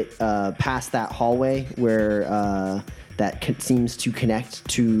make it past that hallway where seems to connect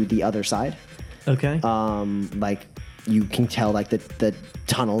to the other side. Okay. Like you can tell, like the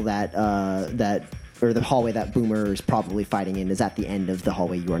tunnel or the hallway that Boomer is probably fighting in is at the end of the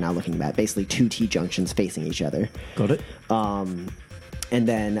hallway you are now looking at. Basically, two T-junctions facing each other. Got it. And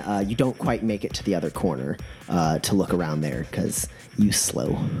then you don't quite make it to the other corner to look around there because you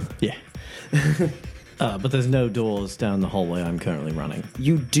slow. Yeah. But there's no doors down the hallway I'm currently running.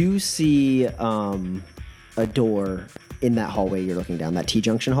 You do see a door in that hallway you're looking down, that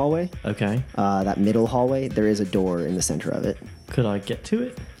T-junction hallway. Okay. That middle hallway, there is a door in the center of it. Could I get to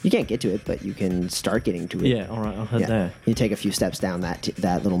it? You can't get to it, but you can start getting to it. Yeah, all right, I'll head there. You take a few steps down that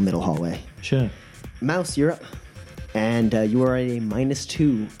little middle hallway. Sure. Mouse, you're up. And you are at a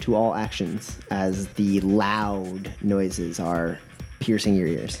 -2 to all actions as the loud noises are piercing your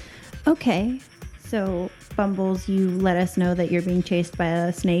ears. Okay. So, Bumbles, you let us know that you're being chased by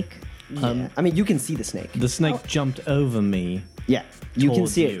a snake. Yeah. I mean, you can see the snake. The snake jumped over me. Yeah, you can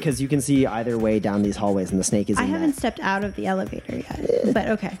Towards see it you. because you can see either way down these hallways, and the snake is I in haven't that. stepped out of the elevator yet, but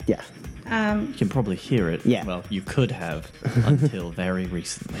okay. Yeah. You can probably hear it. Yeah. Well, you could have until very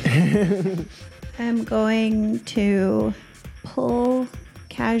recently. I'm going to pull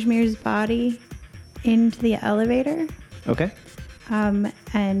Cashmere's body into the elevator Okay.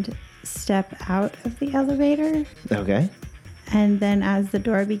 and step out of the elevator. Okay. And then as the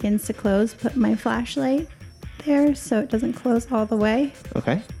door begins to close, put my flashlight there so it doesn't close all the way.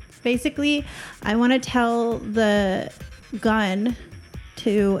 Okay. Basically, I want to tell the gun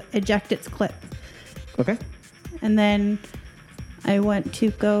to eject its clip. Okay. And then I want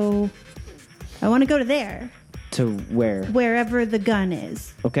to go to there, To where? wherever the gun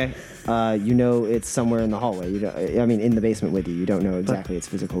is. Okay. You know it's somewhere in the hallway. You don't, I mean, in the basement with you. You don't know exactly its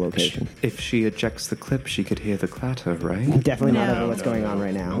physical location. If she ejects the clip, she could hear the clatter, right? Definitely not No. over what's going on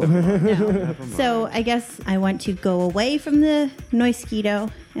right now. No. So I guess I want to go away from the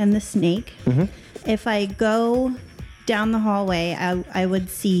Noisquito and the snake. If I go down the hallway, I would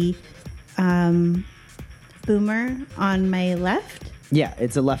see Boomer on my left Yeah,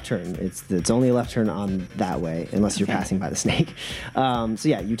 it's a left turn. It's only a left turn on that way, unless you're Okay. passing by the snake. So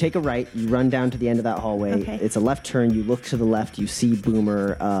yeah, you take a right, you run down to the end of that hallway. Okay. It's a left turn. You look to the left, you see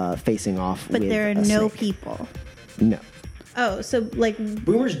Boomer facing off. But with there are a no snake. people. No, Oh, so like,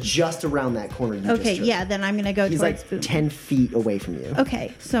 Boomer's just around that corner. You okay, just took. yeah, then I'm going to go He's towards like Boomer. 10 feet away from you.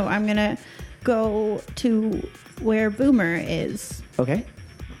 Okay, so I'm going to go to where Boomer is. Okay.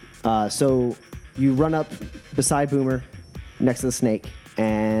 So you run up beside Boomer, next to the snake,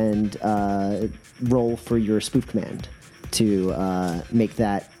 and roll for your spoof command to make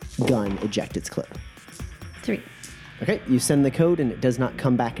that gun eject its clip. 3. Okay, you send the code and it does not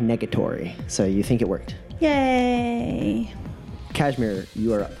come back negatory, so you think it worked. Yay! Kashmir,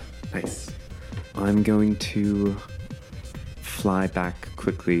 you are up. Nice. I'm going to fly back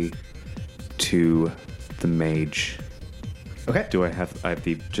quickly to the mage. Okay. Do I have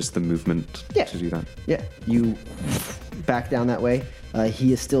just the movement Yeah. to do that? Yeah, you back down that way.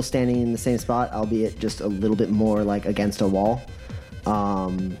 He is still standing in the same spot, albeit just a little bit more like against a wall.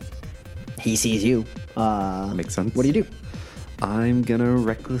 He sees you. Makes sense. What do you do? I'm gonna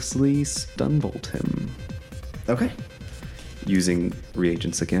recklessly stunbolt him Okay. using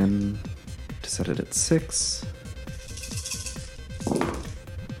reagents again to set it at 6.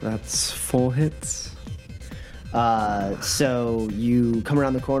 That's 4 hits. So you come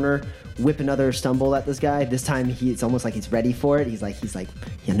around the corner, whip another stumble at this guy. This time it's almost like he's ready for it. He's like,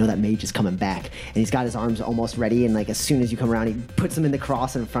 yeah, I know that mage is coming back, and he's got his arms almost ready. And like as soon as you come around, he puts them in the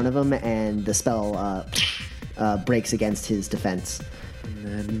cross in front of him, and the spell breaks against his defense. And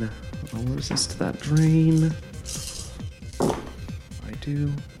then I'll resist that drain. I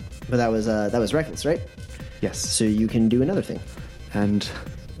do. But that was reckless, right? Yes. So you can do another thing. And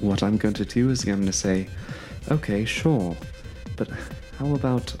what I'm going to do is I'm going to say, okay, sure, but how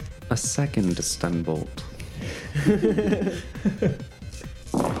about a second stunbolt?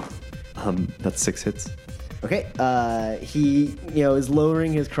 That's 6 hits. Okay. He is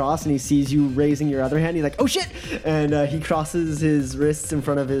lowering his cross and he sees you raising your other hand. He's like, oh shit! And he crosses his wrists in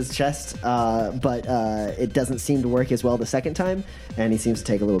front of his chest, but it doesn't seem to work as well the second time, and he seems to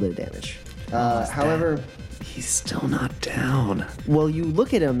take a little bit of damage. However, He's still not down. well, you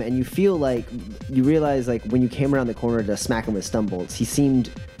look at him and you feel like you realize like when you came around the corner to smack him with stumbolts, he seemed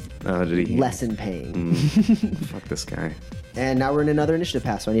Did he? less in pain. Fuck this guy. And now we're in another initiative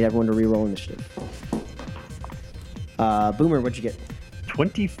pass, so I need everyone to re-roll initiative. Boomer, what'd you get?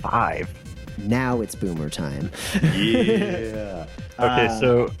 25. Now it's Boomer time. Yeah. Okay,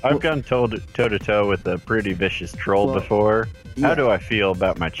 so I've gone toe to toe with a pretty vicious troll Well, before. yeah. How do I feel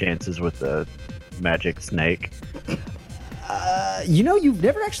about my chances with the magic snake? You've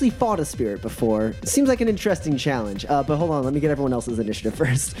never actually fought a spirit before. Seems like an interesting challenge. But hold on, let me get everyone else's initiative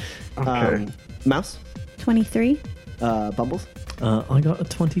first. Okay. Mouse? 23. Bumbles? I got a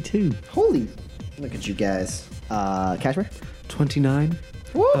 22. Holy, look at you guys. Kashmir? 29?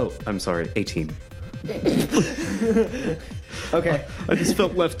 Woo! Oh, I'm sorry, 18. Okay. I just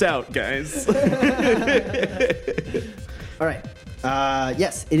felt left out, guys. All right.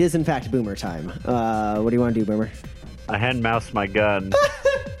 Yes, it is in fact Boomer time. What do you want to do, Boomer? I hand Mouse my gun,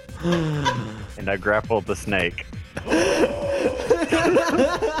 and I grapple the snake.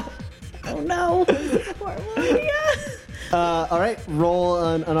 Oh no! Poor Maria. All right, roll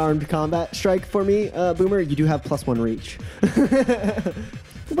an unarmed combat strike for me, Boomer. You do have +1 reach.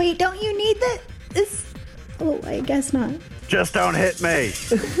 Wait, don't you need this? Oh, I guess not. Just don't hit me.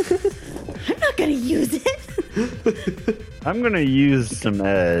 I'm not gonna use it. I'm gonna use some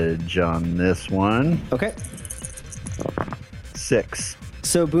edge on this one. Okay. 6.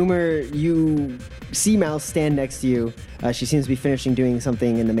 So, Boomer, you see Mouse stand next to you. She seems to be finishing doing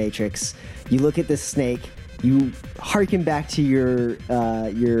something in the Matrix. You look at this snake. You harken back to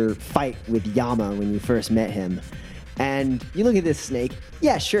your fight with Yama when you first met him. And you look at this snake.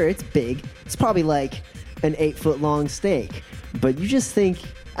 Yeah, sure, it's big. It's probably like an 8-foot-long snake. But you just think,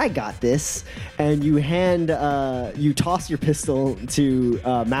 I got this. And you you toss your pistol to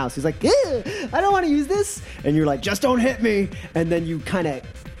Mouse. He's like, I don't want to use this. And you're like, just don't hit me. And then you kind of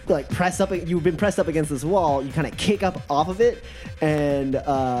like press up. You've been pressed up against this wall. You kind of kick up off of it. And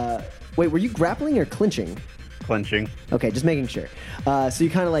wait, were you grappling or clinching? Clenching. Okay, just making sure. So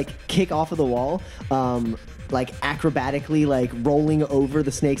you kind of like kick off of the wall, like acrobatically, like rolling over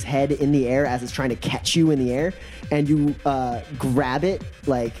the snake's head in the air as it's trying to catch you in the air, and you grab it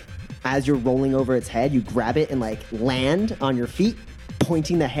like as you're rolling over its head. You grab it and like land on your feet,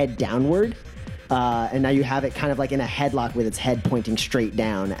 pointing the head downward. and now you have it kind of like in a headlock with its head pointing straight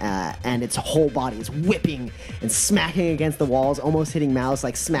down, and its whole body is whipping and smacking against the walls, almost hitting Mouse,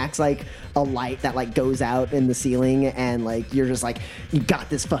 like smacks like a light that like goes out in the ceiling, and like you're just like, you got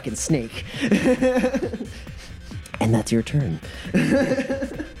this fucking snake. And that's your turn.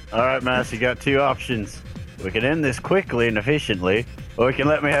 All right, Mouse, you got two options. We can end this quickly and efficiently, or we can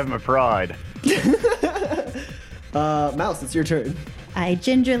let me have my pride. Mouse, it's your turn. I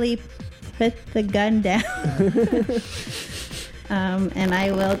gingerly put the gun down. And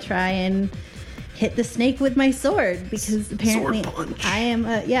I will try and hit the snake with my sword because apparently Sword punch. I am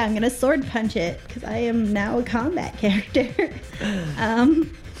I'm gonna sword punch it because I am now a combat character.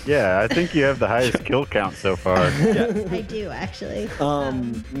 Yeah, I think you have the highest kill count so far. I do actually.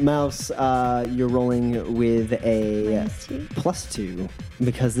 Mouse, you're rolling with a -2. +2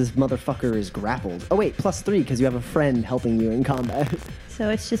 because this motherfucker is grappled. Oh wait, +3 because you have a friend helping you in combat. So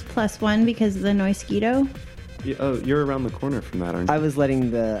it's just +1 because of the Noisquito. Oh, you're around the corner from that, aren't you? I was letting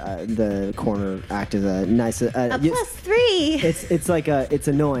the corner act as a nice. A +3. It's like it's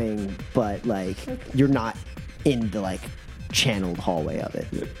annoying, but like you're not in the like channeled hallway of it.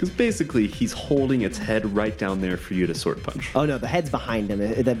 Because basically, he's holding its head right down there for you to sword punch. Oh no, the head's behind him.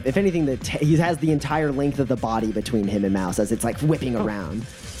 If anything, he has the entire length of the body between him and Mouse as it's like whipping around.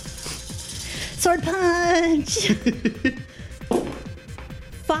 Sword punch.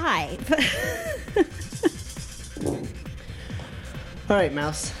 5. All right,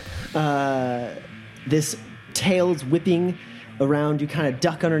 Mouse. This tail's whipping around. You kind of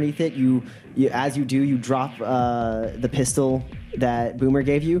duck underneath it. You as you do, you drop the pistol that Boomer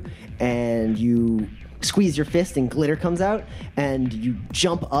gave you, and you squeeze your fist, and glitter comes out, and you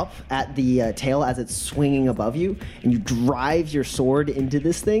jump up at the tail as it's swinging above you, and you drive your sword into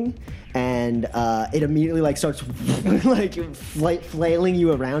this thing, and it immediately like starts like flailing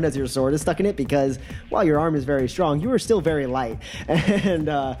you around as your sword is stuck in it, because while your arm is very strong, you are still very light, and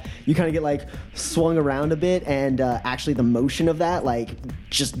you kind of get like swung around a bit, and actually the motion of that like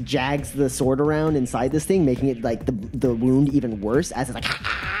just jags the sword around inside this thing, making it like the wound even worse as it's like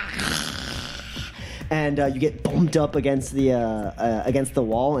and you get bumped up against the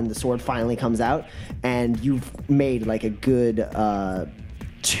wall, and the sword finally comes out, and you've made like a good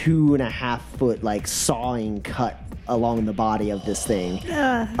 2.5 foot like sawing cut along the body of this thing,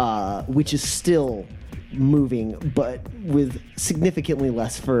 which is still moving, but with significantly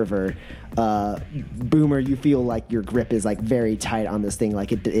less fervor. Boomer, you feel like your grip is like very tight on this thing,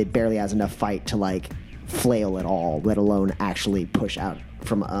 like it barely has enough fight to like flail at all, let alone actually push out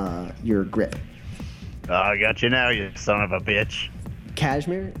from your grip. Oh, I got you now, you son of a bitch.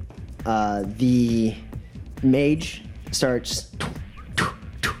 Kashmir, the mage starts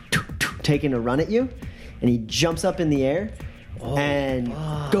taking a run at you, and he jumps up in the air and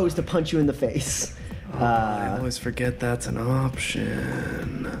goes to punch you in the face. I always forget that's an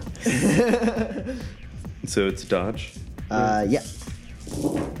option. So it's dodge? Yeah.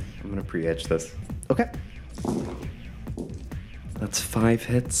 I'm gonna pre-edge this. Okay. That's 5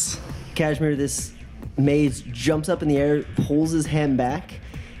 hits. Kashmir, this mage jumps up in the air, pulls his hand back,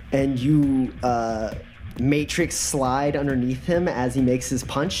 and you matrix slide underneath him as he makes his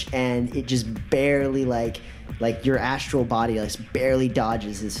punch, and it just barely like your astral body like barely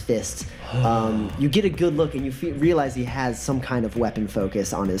dodges his fist. You get a good look, and you realize he has some kind of weapon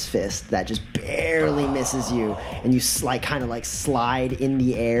focus on his fist that just barely misses you, and you kind of slide in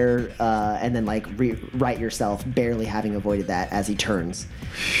the air, and then like right yourself, barely having avoided that as he turns.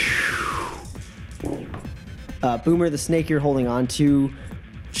 Boomer, the snake you're holding on to,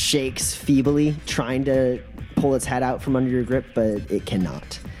 shakes feebly, trying to pull its head out from under your grip, but it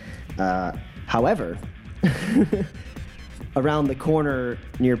cannot. However, around the corner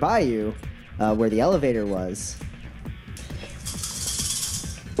nearby you, where the elevator was,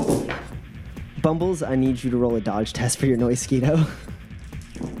 Bumbles, I need you to roll a dodge test for your Noisquito.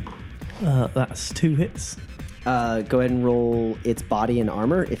 That's 2 hits. Go ahead and roll its body and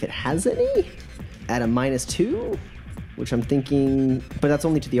armor, if it has any, at a -2, which I'm thinking, but that's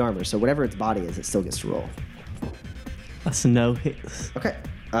only to the armor, so whatever its body is, it still gets to roll. That's no hits. Okay.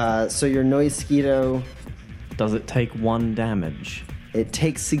 So your Noisquito, Does it take 1 damage? it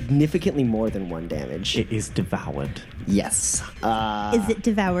takes significantly more than 1 damage. It is devoured. Yes. Is it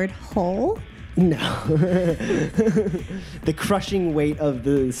devoured whole? No. The crushing weight of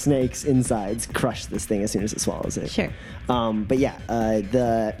the snake's insides crush this thing as soon as it swallows it. Sure. But yeah,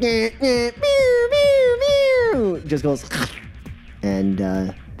 the just goes, and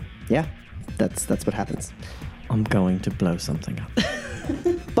yeah, that's what happens. I'm going to blow something up.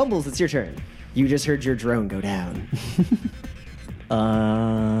 Bumbles, it's your turn. You just heard your drone go down.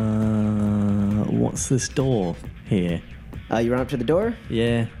 What's this door here? You run up to the door.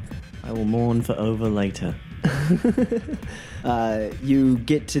 Yeah, I will mourn for over later. You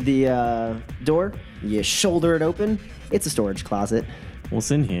get to the door. You shoulder it open. It's a storage closet. What's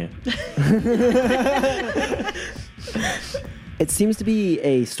in here? It seems to be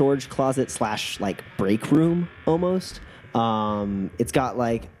a storage closet / like break room almost. It's got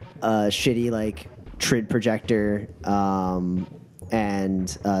like a shitty like trid projector and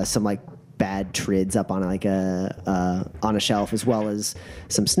some like bad trids up on like on a shelf, as well as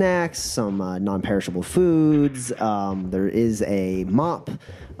some snacks, some non-perishable foods. There is a mop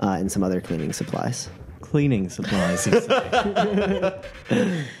and some other cleaning supplies. Cleaning supplies, you say?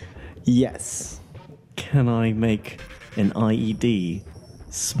 Yes. Can I make an IED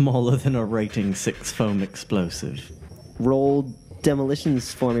smaller than a rating 6 foam explosive? Roll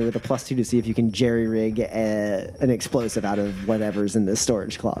demolitions for me with a +2 to see if you can jerry-rig an explosive out of whatever's in this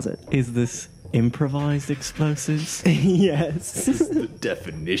storage closet. Is this improvised explosives? Yes. This is the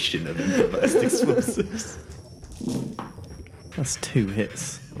definition of improvised explosives. That's 2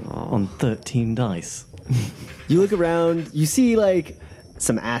 hits on 13 dice. You look around, you see like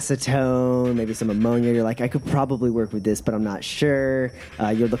some acetone, maybe some ammonia. You're like, I could probably work with this, but I'm not sure.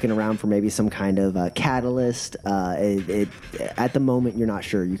 You're looking around for maybe some kind of catalyst. At the moment, you're not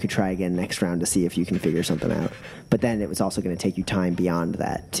sure. You could try again next round to see if you can figure something out. But then it was also going to take you time beyond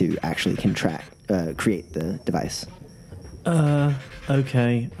that to actually create the device.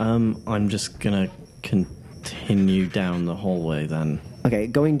 Okay. I'm just gonna continue down the hallway then. Okay,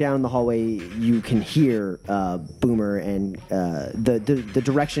 going down the hallway, you can hear Boomer and the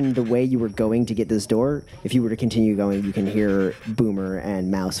direction, the way you were going to get this door. If you were to continue going, you can hear Boomer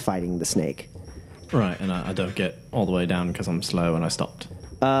and Mouse fighting the snake. Right, and I don't get all the way down because I'm slow and I stopped.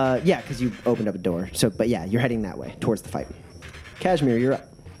 Yeah, because you opened up a door. So, but yeah, you're heading that way towards the fight. Kashmir, you're up.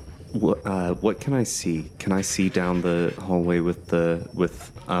 What can I see? Can I see down the hallway with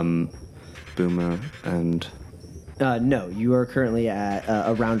Boomer and? No, you are currently at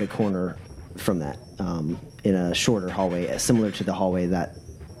around a corner from that, in a shorter hallway, similar to the hallway that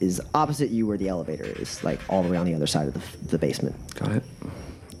is opposite you where the elevator is, like all the way on the other side of the basement. Got it.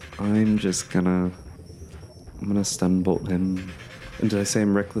 I'm gonna stun bolt him. And did I say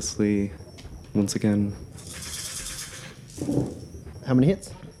him recklessly once again? How many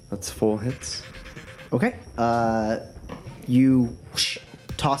hits? That's 4 hits. Okay. You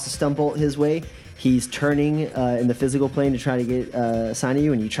toss a stun bolt his way. He's turning in the physical plane to try to get a sign of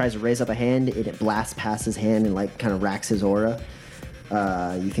you, and he tries to raise up a hand, and it blasts past his hand and like kind of racks his aura.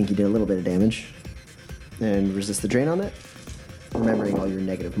 You think he did a little bit of damage. And resist the drain on that. Remembering all your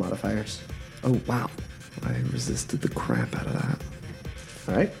negative modifiers. Oh, wow. I resisted the crap out of that.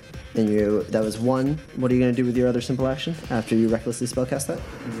 All right. And that was 1. What are you going to do with your other simple action after you recklessly spellcast that?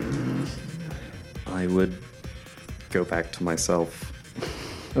 I would go back to myself.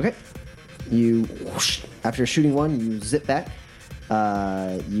 Okay. You, after shooting 1, you zip back.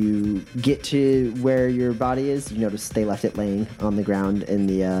 You get to where your body is. You notice they left it laying on the ground in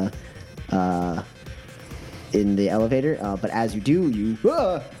the elevator. But as you do, you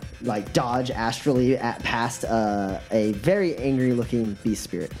like dodge astrally past a very angry-looking beast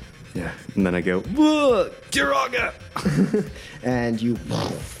spirit. Yeah, and then I go, Kiraga! And you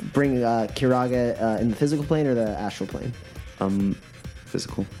bring Kiraga in the physical plane or the astral plane?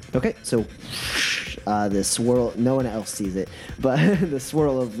 Physical. Okay, so the swirl, no one else sees it, but the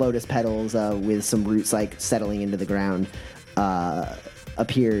swirl of lotus petals with some roots like settling into the ground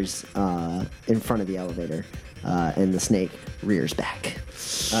appears in front of the elevator, and the snake rears back.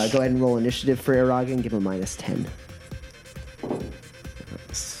 Go ahead and roll initiative for Iraga and give him a -10.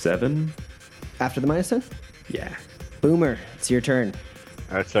 7? After the -10? Yeah. Boomer, it's your turn.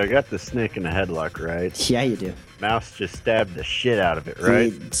 All right, so I got the snake in a headlock, right? Yeah, you do. Mouse just stabbed the shit out of it,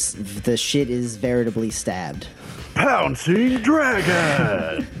 right? The shit is veritably stabbed. Pouncing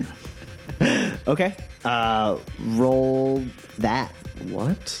dragon! Okay. Roll that.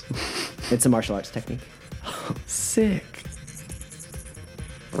 What? It's a martial arts technique. Sick.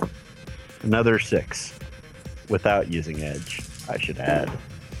 Another 6. Without using edge, I should add.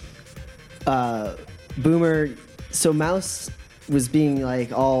 Boomer, so Mouse was being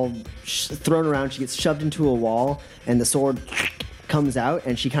like all thrown around. She gets shoved into a wall, and the sword comes out,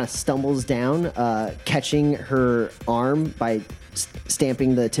 and she kind of stumbles down, catching her arm by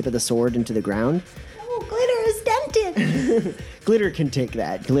stamping the tip of the sword into the ground. Oh, glitter is it. Glitter can take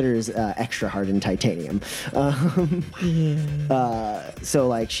that. Glitter is extra hard in titanium. So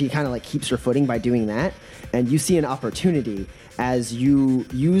like she kind of like keeps her footing by doing that, and you see an opportunity as you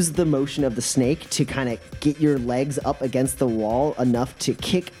use the motion of the snake to kind of get your legs up against the wall enough to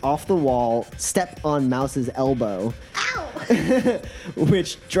kick off the wall, step on Mouse's elbow,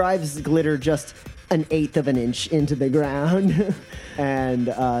 which drives Glitter just an eighth of an inch into the ground. And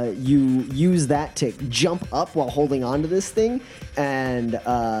you use that to jump up while holding onto this thing, and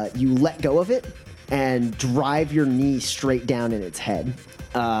you let go of it and drive your knee straight down in its head.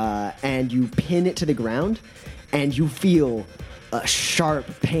 And you pin it to the ground, and you feel a sharp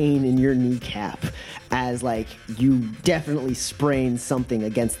pain in your kneecap as like you definitely sprain something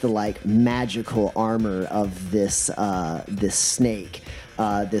against the like magical armor of this this snake.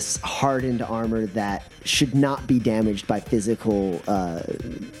 This hardened armor that should not be damaged by physical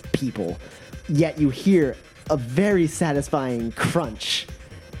people. Yet you hear a very satisfying crunch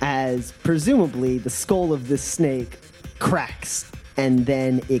as presumably the skull of this snake cracks, and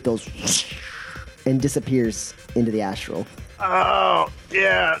then it goes and disappears into the astral. Oh,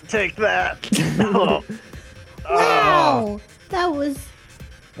 yeah, take that. Oh, Wow, that was.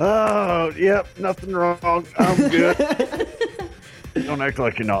 oh, yep, nothing wrong. I'm good. Don't act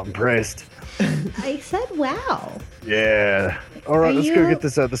like you're not impressed. I said wow. Yeah. All right, Are let's you- go get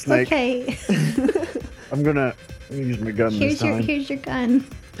this other snake. Okay, I'm gonna use my gun this time. here's your gun.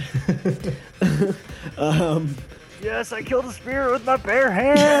 Yes, I killed a spirit with my bare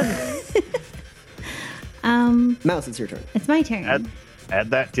hand. Mouse, it's your turn. It's my turn. Add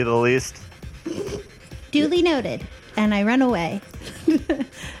that to the list. Duly noted. And I run away.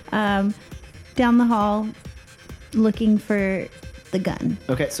 Down the hall, looking for the gun.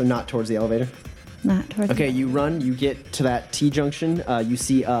 Okay, so not towards the elevator. Not towards. Okay, you run, you get to that T-junction, you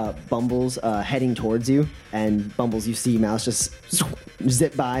see Bumbles heading towards you, and Bumbles, you see Mouse just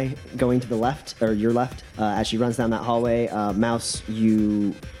zip by, going to the left, or your left, as she runs down that hallway. Mouse,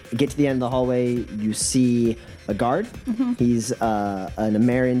 you get to the end of the hallway, you see a guard. He's an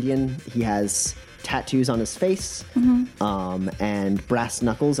Amerindian. He has tattoos on his face, and brass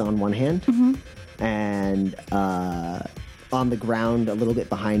knuckles on one hand, and on the ground, a little bit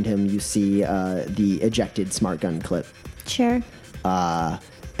behind him, you see the ejected smart gun clip. Sure.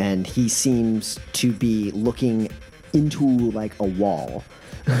 And he seems to be looking into like a wall.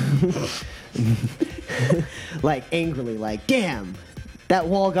 Like angrily, like, damn, that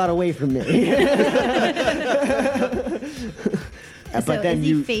wall got away from me. So is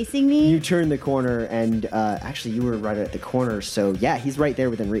he facing me? You turn the corner, and actually you were right at the corner, so yeah, he's right there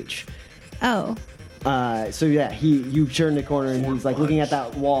within reach. Oh. So yeah, you turn the corner and he's like looking at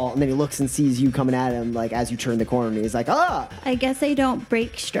that wall, and then he looks and sees you coming at him like as you turn the corner, and he's like, ah, I guess I don't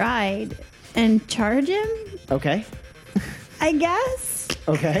break stride and charge him. okay, I guess.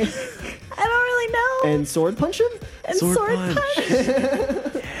 okay, I don't really know. and sword punch him. And sword punch.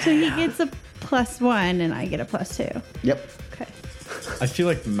 So he gets a +1 and I get a +2. Yep. Okay. I feel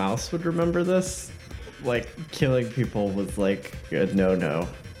like Mouse would remember this. Like, killing people was like a no-no.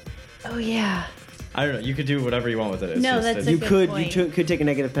 Oh yeah. I don't know. You could do whatever you want with it. It's No, just, that's it's, a You good could point. could take a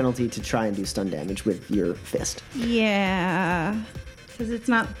negative penalty to try and do stun damage with your fist. Yeah. Because it's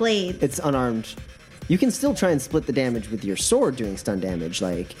not blades. It's unarmed. You can still try and split the damage with your sword doing stun damage.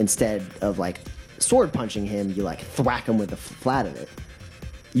 Like instead of like sword punching him, you like thwack him with the flat of it.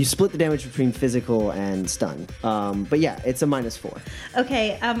 You split the damage between physical and stun. But yeah, it's a -4.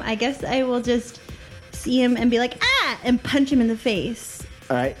 Okay, I guess I will just see him and be like, ah, and punch him in the face.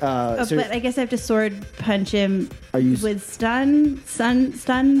 All right. Oh, So but I guess I have to sword punch him Are you- with stun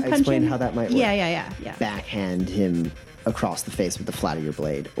punch Explain him? how that might work. Yeah. backhand him across the face with the flat of your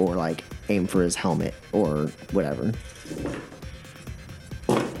blade, or like aim for his helmet, or whatever.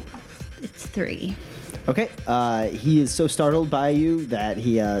 It's 3. Okay. He is so startled by you that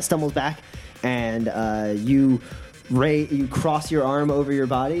he stumbles back, and you cross your arm over your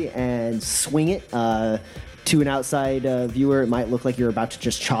body and swing it. To an outside viewer, it might look like you're about to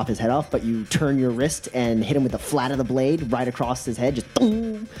just chop his head off, but you turn your wrist and hit him with the flat of the blade right across his head. Just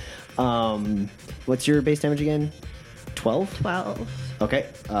boom. What's your base damage again? 12? 12. Okay.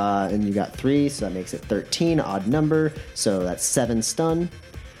 And you got 3, so that makes it 13, odd number. So that's 7 stun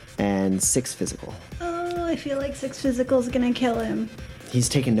and 6 physical. Oh, I feel like 6 physical is gonna kill him. He's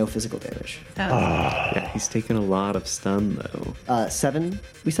taken no physical damage. Oh. Yeah, he's taken a lot of stun though. 7,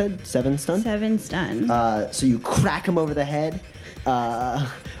 we said? 7 stun? 7 stun. So you crack him over the head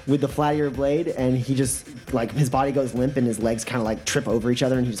with the flat of your blade, and he just, like, his body goes limp and his legs kind of like trip over each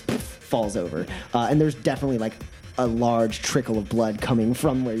other, and he just falls over. And there's definitely like a large trickle of blood coming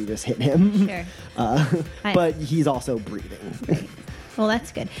from where you just hit him. Sure. But he's also breathing. Well,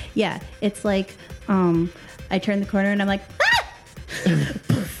 that's good. Yeah, it's like I turn the corner and I'm like, ah!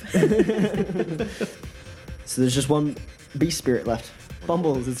 So there's just one beast spirit left.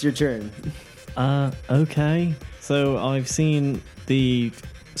 Bumbles, it's your turn. Okay. So I've seen the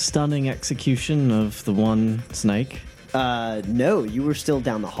stunning execution of the one snake. No, you were still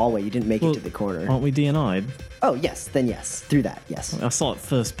down the hallway. You didn't make it to the corner. Aren't we DNI'd? Oh, yes. Then yes. Through that, yes. I saw it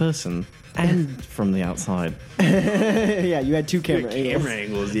first person and from the outside. Yeah, you had two camera angles.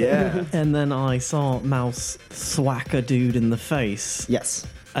 angles, yeah. And then I saw Mouse thwack a dude in the face Yes.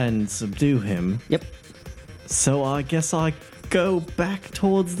 and subdue him. Yep. So I guess I go back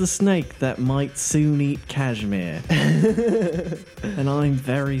towards the snake that might soon eat Kashmir. And I'm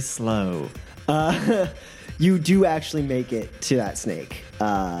very slow. You do actually make it to that snake,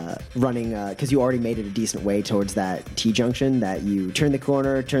 running, because you already made it a decent way towards that T-junction, that you turn the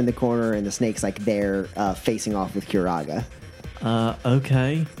corner, and the snake's like there, facing off with Kiraga.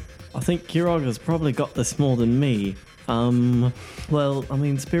 Okay. I think Kiraga's probably got this more than me. Well, I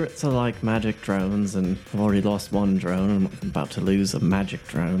mean, spirits are like magic drones, and I've already lost one drone. I'm about to lose a magic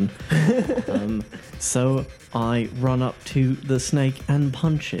drone. So I run up to the snake and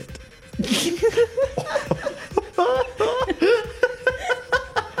punch it.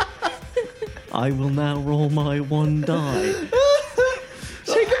 I will now roll my one die.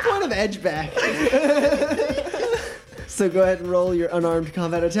 Take a point of edge back. So go ahead and roll your unarmed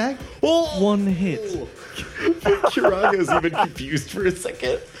combat attack. One hit. Kiraga's even confused for a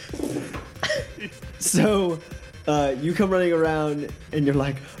second. So you come running around and you're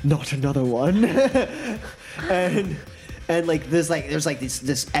like, not another one. and there's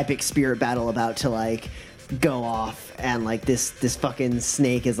this epic spirit battle about to like go off, and like this fucking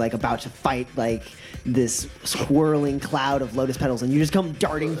snake is like about to fight like this swirling cloud of lotus petals, and you just come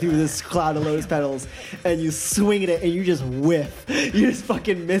darting through this cloud of lotus petals, and you swing at it, and you just whiff. You just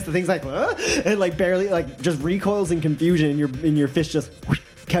fucking miss. The thing's like, huh? And like barely, like just recoils in confusion, and your fist just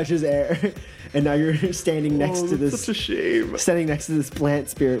catches air, and now you're standing next to this. Such a shame. Standing next to this plant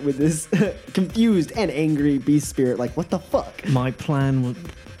spirit with this confused and angry beast spirit. Like, what the fuck? My plan was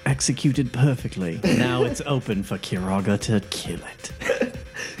executed perfectly. Now it's open for Kiraga to kill it.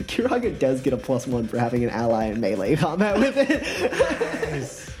 Kiraga does get a +1 for having an ally in melee combat with it.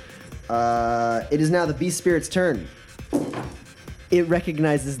 It is now the beast spirit's turn. It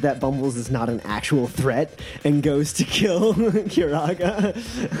recognizes that Bumbles is not an actual threat and goes to kill Kiraga.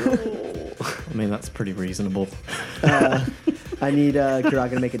 I mean, that's pretty reasonable. I need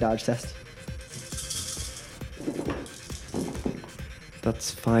Kiraga to make a dodge test.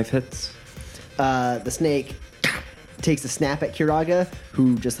 That's 5 hits. The snake takes a snap at Kiraga,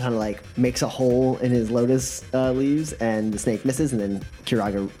 who just kind of like makes a hole in his lotus leaves, and the snake misses, and then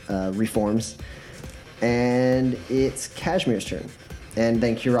Kiraga reforms. And it's Kashmir's turn. And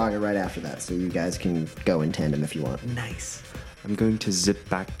then Kiraga right after that, so you guys can go in tandem if you want. Nice. I'm going to zip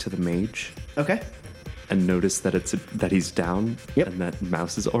back to the mage Okay. and notice that that he's down Yep. and that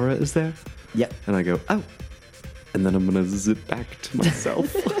Mouse's aura is there. Yep. And I go, oh. And then I'm going to zip back to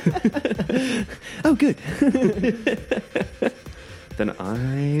myself. Oh, good. Then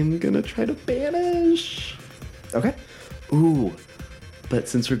I'm going to try to banish. Okay. Ooh. But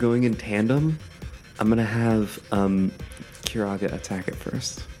since we're going in tandem, I'm going to have Kiraga attack it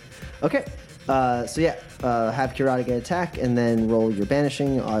first. Okay. Have Kiraga attack, and then roll your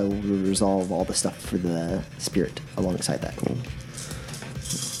banishing. I will resolve all the stuff for the spirit alongside that. Cool.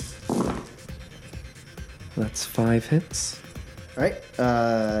 That's 5 hits. All right.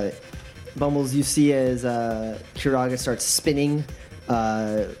 Bumbles, you see as Kiraga starts spinning,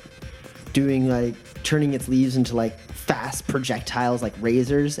 doing like turning its leaves into like fast projectiles like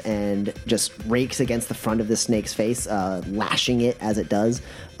razors, and just rakes against the front of the snake's face, lashing it as it does,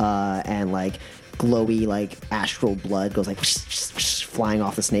 and like glowy like astral blood goes like flying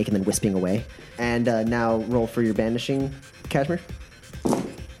off the snake and then wisping away. And now roll for your banishing, Kashmir.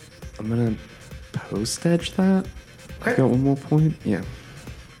 I'm going to post edge that. Okay. Got one more point? Yeah.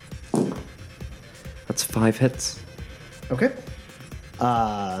 That's 5 hits. Okay.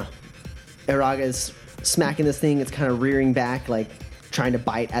 Iraga's smacking this thing. It's kind of rearing back, like trying to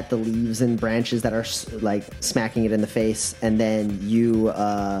bite at the leaves and branches that are like smacking it in the face. And then you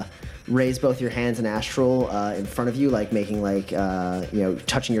raise both your hands in astral in front of you, like making like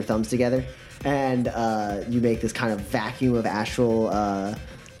touching your thumbs together, and you make this kind of vacuum of astral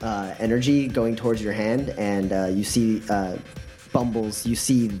energy going towards your hand, and you see Bumbles. You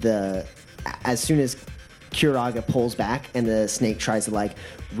see as soon as Kuraga pulls back and the snake tries to like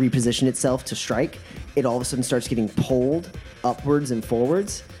reposition itself to strike, it all of a sudden starts getting pulled upwards and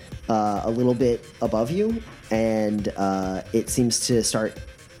forwards a little bit above you, and it seems to start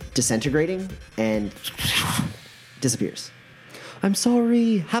disintegrating and disappears. I'm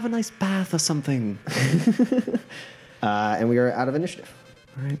sorry. Have a nice bath or something. And we are out of initiative.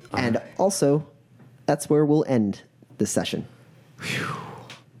 All right. And also, that's where we'll end this session.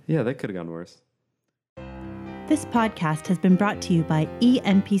 Yeah, that could have gone worse. This podcast has been brought to you by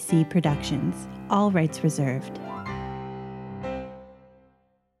ENPC Productions, all rights reserved.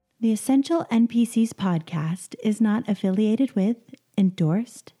 The Essential NPCs podcast is not affiliated with,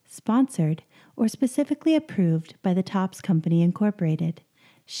 endorsed, sponsored, or specifically approved by the Topps Company Incorporated.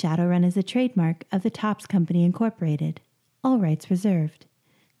 Shadowrun is a trademark of the Topps Company Incorporated. All rights reserved.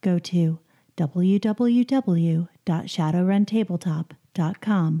 Go to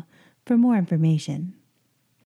www.shadowruntabletop.com for more information.